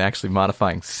metal and actually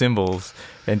modifying cymbals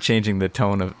and changing the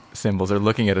tone of cymbals or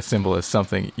looking at a cymbal as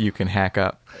something you can hack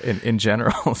up in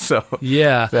general. So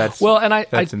yeah, that's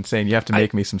insane. You have to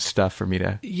make me some stuff for me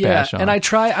to bash on. And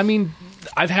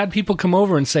I've had people come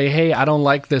over and say, hey, I don't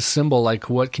like this cymbal. Like,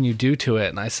 what can you do to it?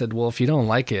 And I said, well, if you don't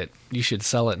like it, you should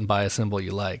sell it and buy a cymbal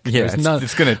you like. Yeah,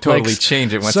 it's going to totally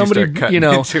change it once you start cutting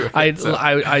into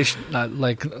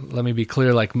it. Let me be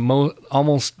clear, like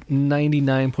almost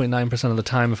 99.9% of the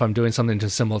time if I'm doing something to a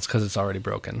cymbal, it's because it's already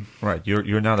broken. Right.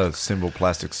 You're not a cymbal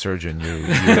plastic surgeon. You're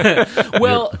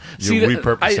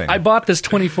repurposing. I bought this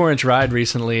 24-inch ride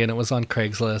recently, and it was on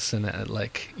Craigslist, and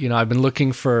I've been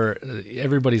looking for,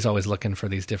 everybody's always looking for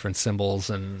these different cymbals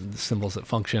and cymbals that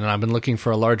function, and I've been looking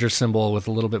for a larger cymbal with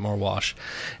a little bit more wash.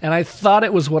 And I thought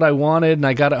it was what I wanted, and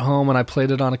I got it home, and I played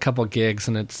it on a couple gigs,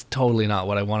 and it's totally not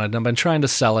what I wanted. And I've been trying to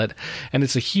sell it, and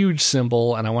it's a huge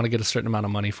cymbal, and I want to get a certain amount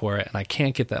of money for it, and I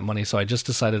can't get that money, so I just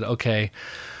decided, okay,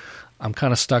 I'm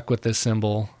kind of stuck with this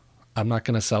cymbal. I'm not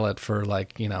going to sell it for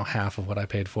half of what I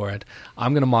paid for it.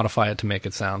 I'm going to modify it to make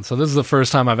it sound. So this is the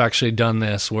first time I've actually done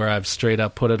this where I've straight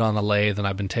up put it on the lathe and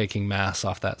I've been taking mass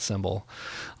off that cymbal.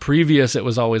 Previous, it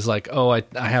was always like, oh, I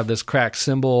have this cracked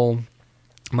cymbal.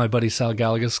 My buddy Sal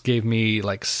Gallagher gave me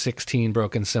 16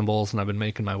 broken cymbals, and I've been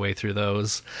making my way through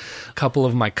those. A couple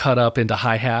of them I cut up into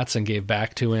hi-hats and gave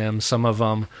back to him. Some of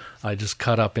them I just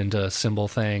cut up into cymbal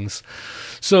things.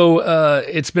 So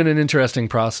it's been an interesting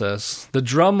process. The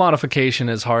drum modification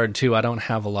is hard, too. I don't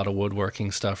have a lot of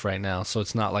woodworking stuff right now, so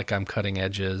it's not like I'm cutting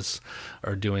edges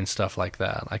or doing stuff like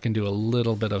that. I can do a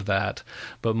little bit of that,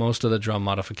 but most of the drum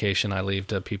modification I leave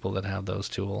to people that have those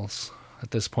tools. At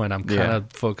this point, I'm kind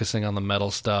of focusing on the metal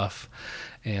stuff,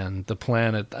 and the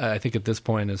plan, I think at this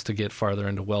point, is to get farther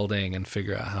into welding and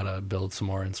figure out how to build some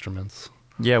more instruments.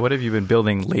 Yeah, what have you been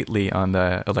building lately on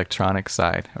the electronic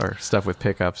side or stuff with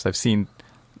pickups? I've seen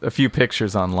a few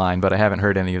pictures online, but I haven't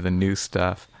heard any of the new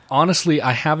stuff. Honestly,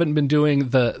 I haven't been doing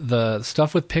the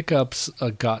stuff with pickups.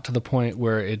 Got to the point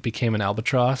where it became an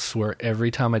albatross, where every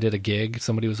time I did a gig,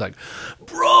 somebody was like,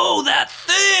 "Bro, that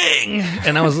thing!"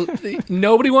 And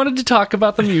nobody wanted to talk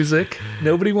about the music.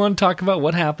 Nobody wanted to talk about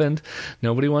what happened.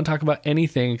 Nobody wanted to talk about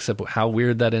anything except how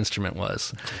weird that instrument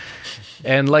was.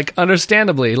 And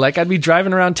understandably, I'd be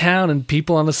driving around town and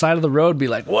people on the side of the road be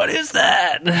like, "What is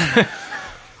that?"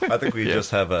 I think we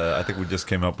just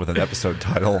came up with an episode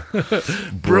title.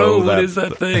 Bro, what is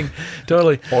that thing?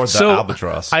 Totally. Or the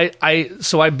albatross.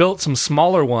 So I built some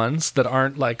smaller ones that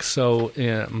aren't so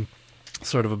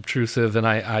sort of obtrusive, and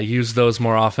I use those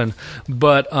more often.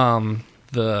 But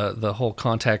the whole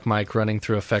contact mic running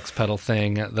through effects pedal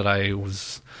thing that I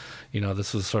was...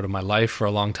 this was sort of my life for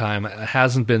a long time. It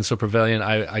hasn't been so prevalent.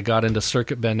 I got into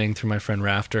circuit bending through my friend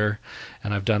Rafter,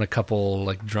 and I've done a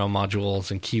couple drum modules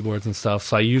and keyboards and stuff.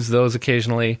 So I use those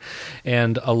occasionally.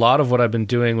 And a lot of what I've been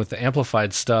doing with the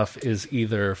amplified stuff is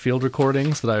either field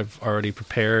recordings that I've already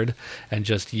prepared and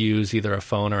just use either a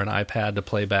phone or an iPad to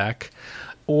play back.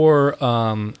 Or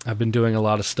I've been doing a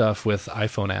lot of stuff with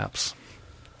iPhone apps.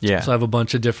 Yeah. So I have a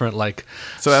bunch of different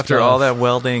So after all that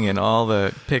welding and all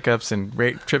the pickups and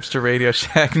trips to Radio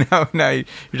Shack, now you're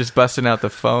just busting out the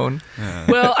phone.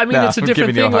 Well, I mean, it's a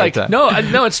different thing.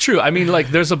 No, it's true. I mean,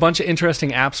 there's a bunch of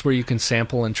interesting apps where you can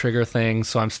sample and trigger things.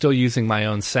 So I'm still using my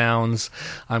own sounds.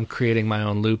 I'm creating my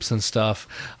own loops and stuff.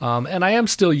 And I am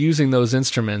still using those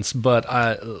instruments, but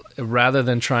rather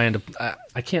than trying to,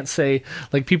 I can't say,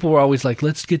 people were always like,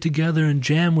 let's get together and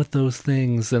jam with those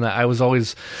things. And I was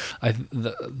always,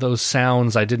 those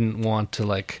sounds, I didn't want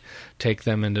to take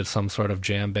them into some sort of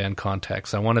jam band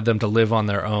context. I wanted them to live on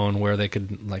their own, where they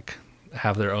could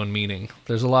have their own meaning.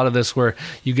 There's a lot of this where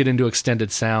you get into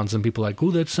extended sounds and people are like,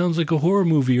 oh, that sounds like a horror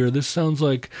movie, or this sounds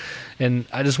like, and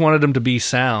I just wanted them to be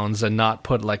sounds and not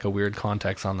put a weird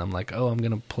context on them. Oh, I'm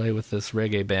going to play with this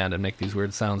reggae band and make these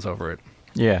weird sounds over it.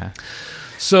 Yeah.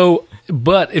 So,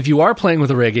 but if you are playing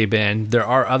with a reggae band, there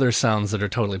are other sounds that are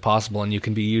totally possible, and you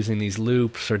can be using these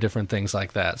loops or different things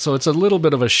like that. So it's a little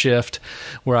bit of a shift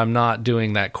where I'm not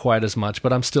doing that quite as much,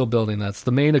 but I'm still building that.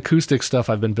 The main acoustic stuff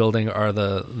I've been building are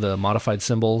the modified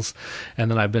cymbals,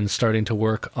 and then I've been starting to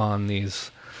work on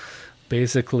these,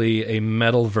 basically a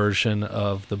metal version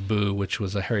of the boo, which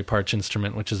was a Harry Partch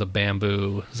instrument, which is a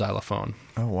bamboo xylophone.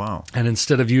 Oh, wow. And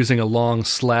instead of using a long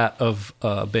slat of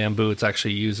bamboo, it's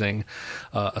actually using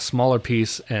a smaller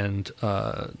piece and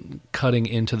cutting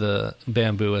into the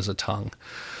bamboo as a tongue.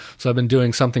 So I've been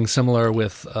doing something similar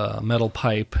with metal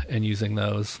pipe and using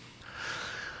those.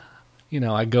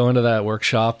 I go into that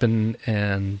workshop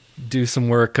and do some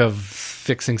work of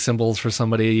fixing cymbals for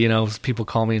somebody. People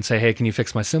call me and say, hey, can you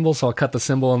fix my cymbal? So I'll cut the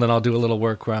cymbal, and then I'll do a little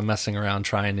work where I'm messing around,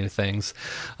 trying new things,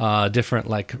 different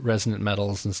like resonant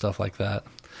metals and stuff like that.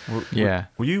 Yeah.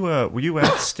 Were you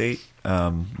at State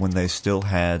when they still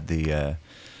had the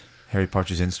Harry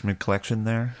Partridge instrument collection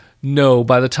there? No,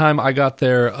 by the time I got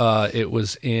there, it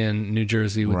was in New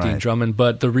Jersey with Dean Drummond.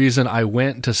 But the reason I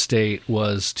went to State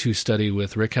was to study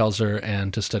with Rick Helzer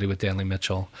and to study with Danley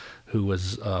Mitchell, who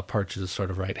was Partridge's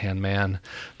sort of right-hand man.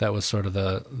 That was sort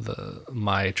of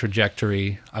my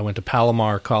trajectory. I went to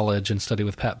Palomar College and studied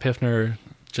with Pat Piffner,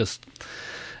 just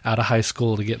out of high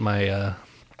school to get my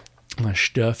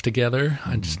stuff together.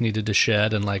 I just needed to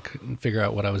shed and figure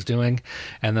out what I was doing.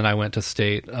 And then I went to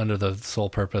State under the sole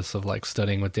purpose of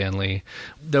studying with Danley.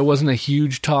 There wasn't a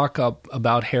huge talk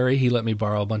about Harry. He let me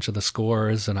borrow a bunch of the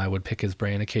scores, and I would pick his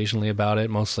brain occasionally about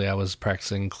it. Mostly I was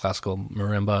practicing classical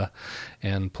marimba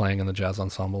and playing in the jazz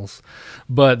ensembles.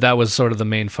 But that was sort of the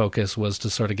main focus, was to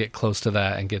sort of get close to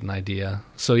that and get an idea.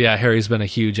 So yeah, Harry's been a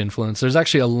huge influence. There's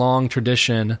actually a long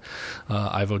tradition.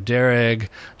 Ivo Derrig,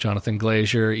 Jonathan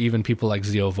Glazier, even people like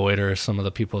Zio Voiter, some of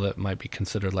the people that might be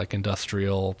considered like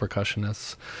industrial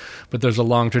percussionists. But there's a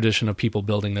long tradition of people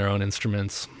building their own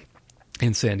instruments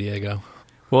in San Diego.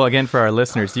 Well, again, for our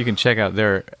listeners, you can check out,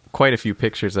 there are quite a few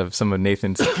pictures of some of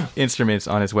Nathan's instruments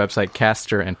on his website,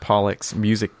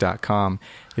 CastorandPollocksmusic.com,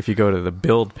 if you go to the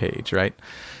build page, right?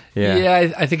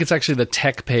 Yeah, I think it's actually the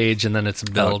tech page, and then it's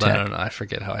build. Tech. I don't know. I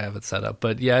forget how I have it set up.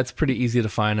 But yeah, it's pretty easy to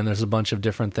find, and there's a bunch of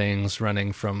different things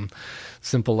running from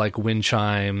simple like wind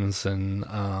chimes and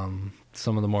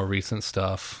some of the more recent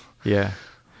stuff. Yeah.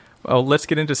 Well, let's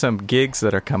get into some gigs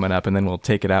that are coming up, and then we'll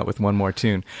take it out with one more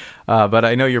tune. But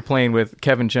I know you're playing with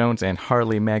Kevin Jones and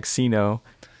Harley Magsino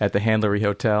at the Handlery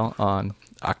Hotel on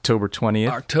October 20th.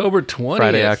 October 20th.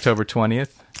 Friday, October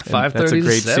 20th. 5:30 That's a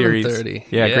great to 7:30. series.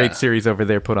 Yeah, great series over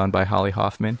there put on by Holly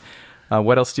Hoffman.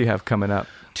 What else do you have coming up?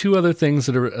 Two other things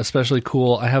that are especially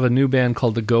cool. I have a new band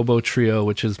called the Gobo Trio,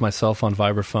 which is myself on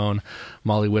vibraphone,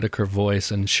 Molly Whitaker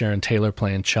voice, and Sharon Taylor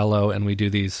playing cello, and we do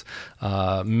these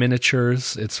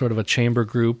miniatures. It's sort of a chamber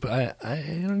group. I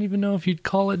don't even know if you'd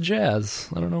call it jazz.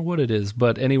 I don't know what it is.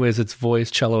 But anyways, it's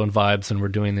voice, cello, and vibes, and we're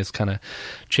doing this kind of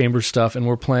chamber stuff, and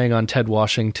we're playing on Ted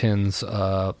Washington's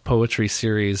poetry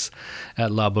series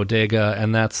at La Bodega,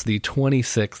 and that's the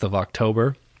 26th of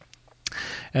October.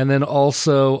 And then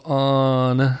also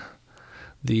on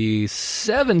the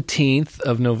 17th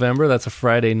of November, that's a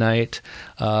Friday night,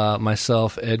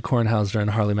 myself, Ed Kornhauser, and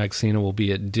Harley Magsino will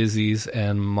be at Dizzy's,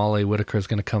 and Molly Whitaker is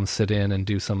going to come sit in and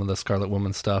do some of the Scarlet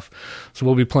Woman stuff. So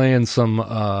we'll be playing some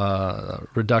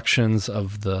reductions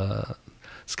of the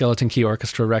Skeleton Key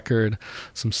Orchestra record,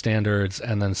 some standards,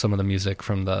 and then some of the music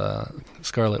from the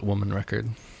Scarlet Woman record.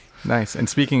 Nice. And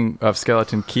speaking of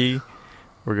Skeleton Key,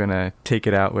 we're going to take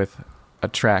it out with a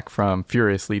track from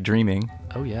Furiously Dreaming.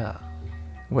 Oh, yeah.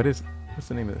 What's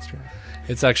the name of this track?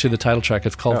 It's actually the title track.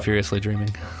 It's called Furiously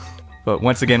Dreaming. But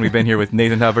once again, we've been here with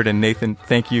Nathan Hubbard. And Nathan,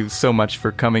 thank you so much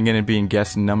for coming in and being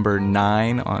guest number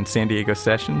 9 on San Diego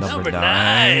Sessions. Number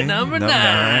nine.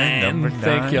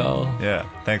 Thank y'all. Yeah,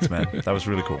 thanks, man. That was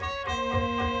really cool.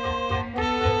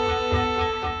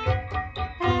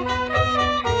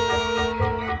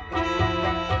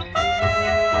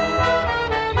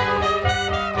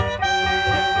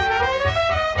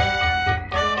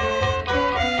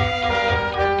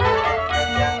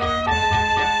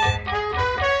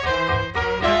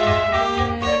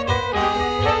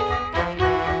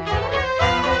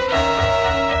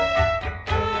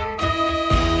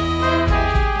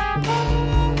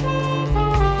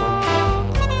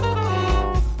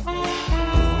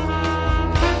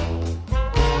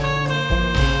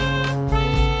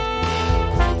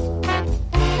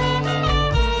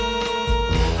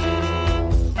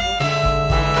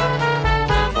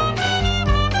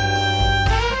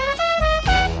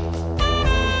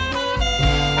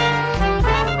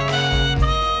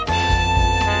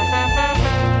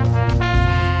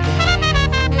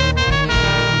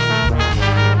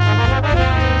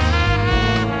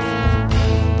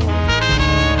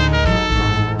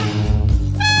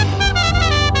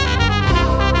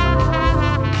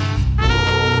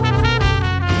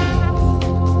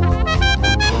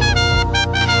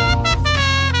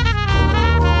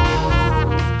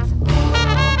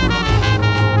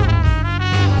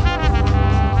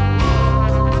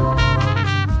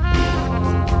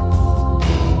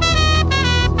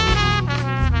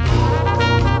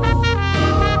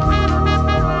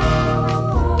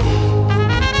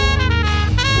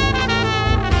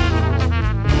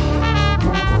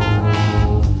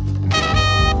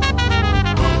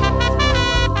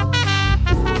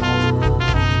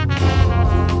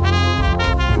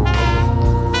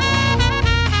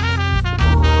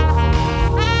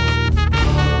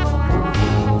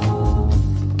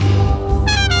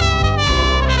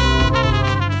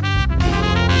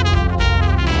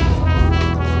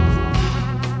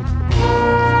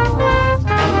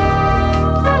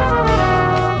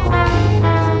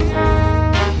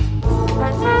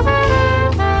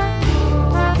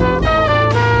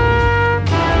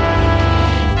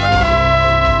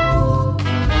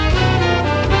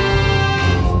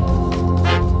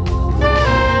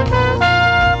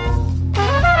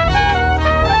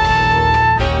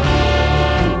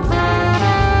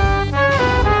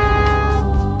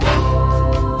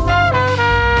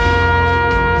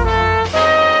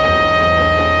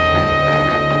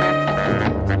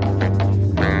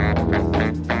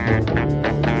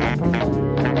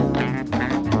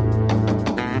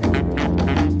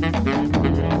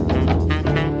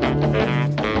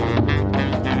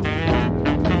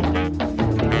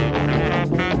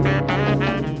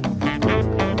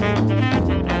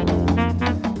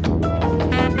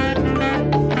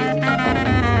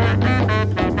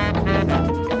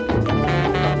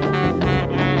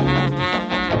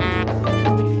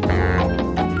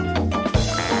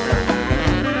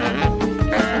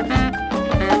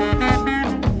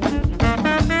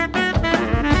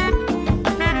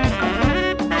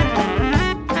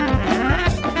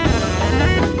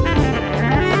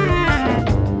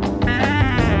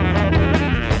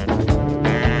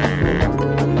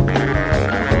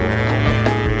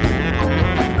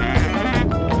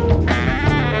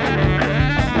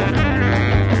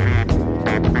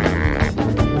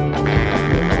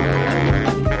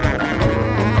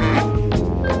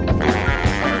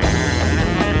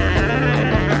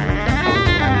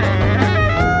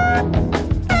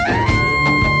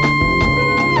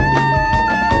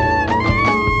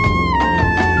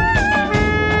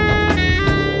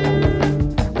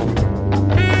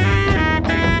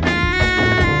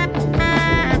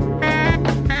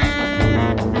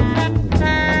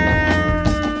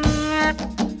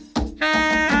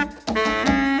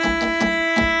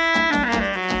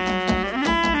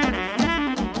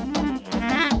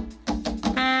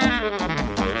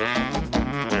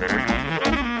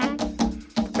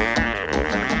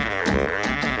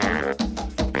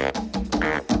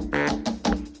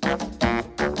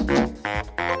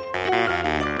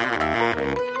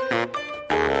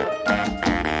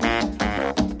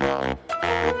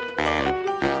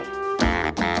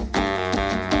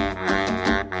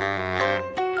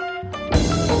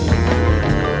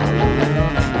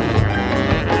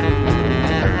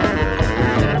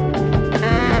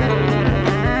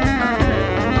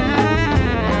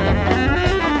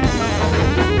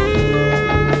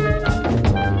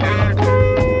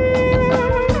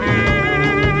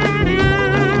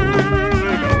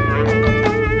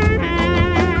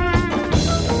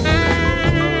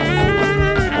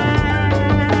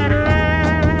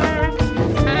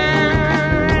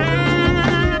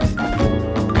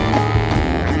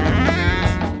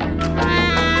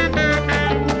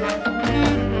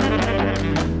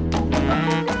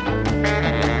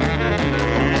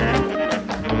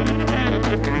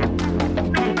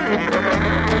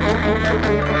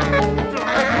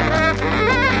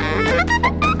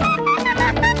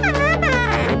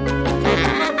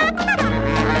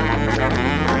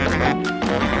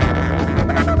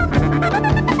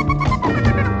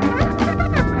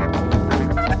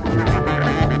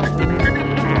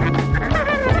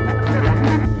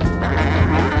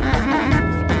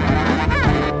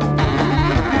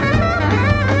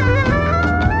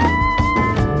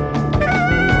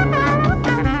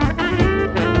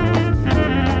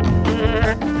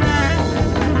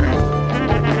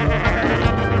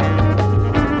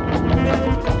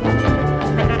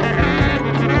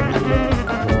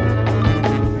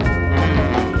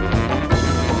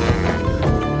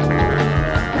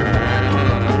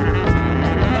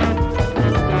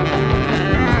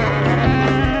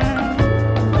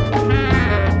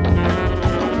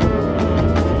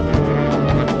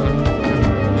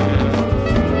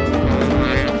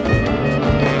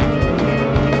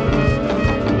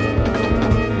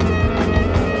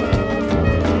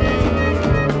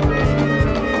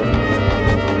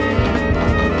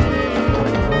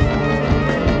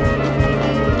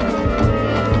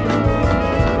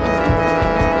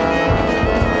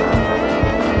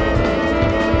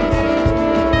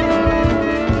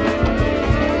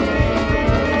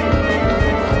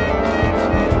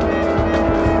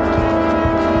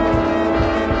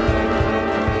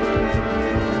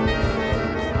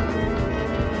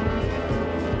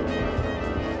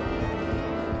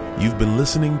 been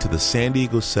listening to the San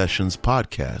Diego Sessions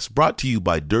podcast, brought to you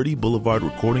by Dirty Boulevard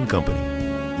Recording Company.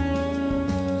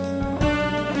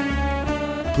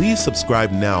 Please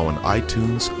subscribe now on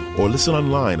iTunes or listen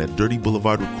online at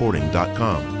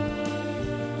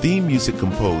dirtyboulevardrecording.com. Theme music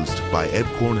composed by Ed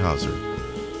Kornhauser,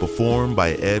 performed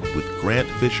by Ed with Grant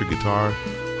Fisher guitar,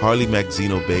 Harley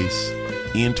Magzino bass,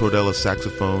 Ian Tordella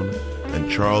saxophone,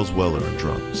 and Charles Weller on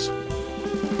drums.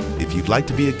 If you'd like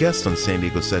to be a guest on San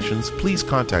Diego Sessions, please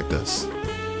contact us.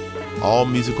 All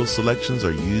musical selections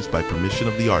are used by permission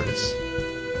of the artist.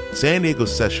 San Diego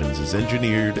Sessions is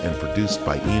engineered and produced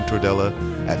by Ian Tordella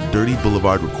at Dirty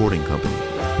Boulevard Recording Company.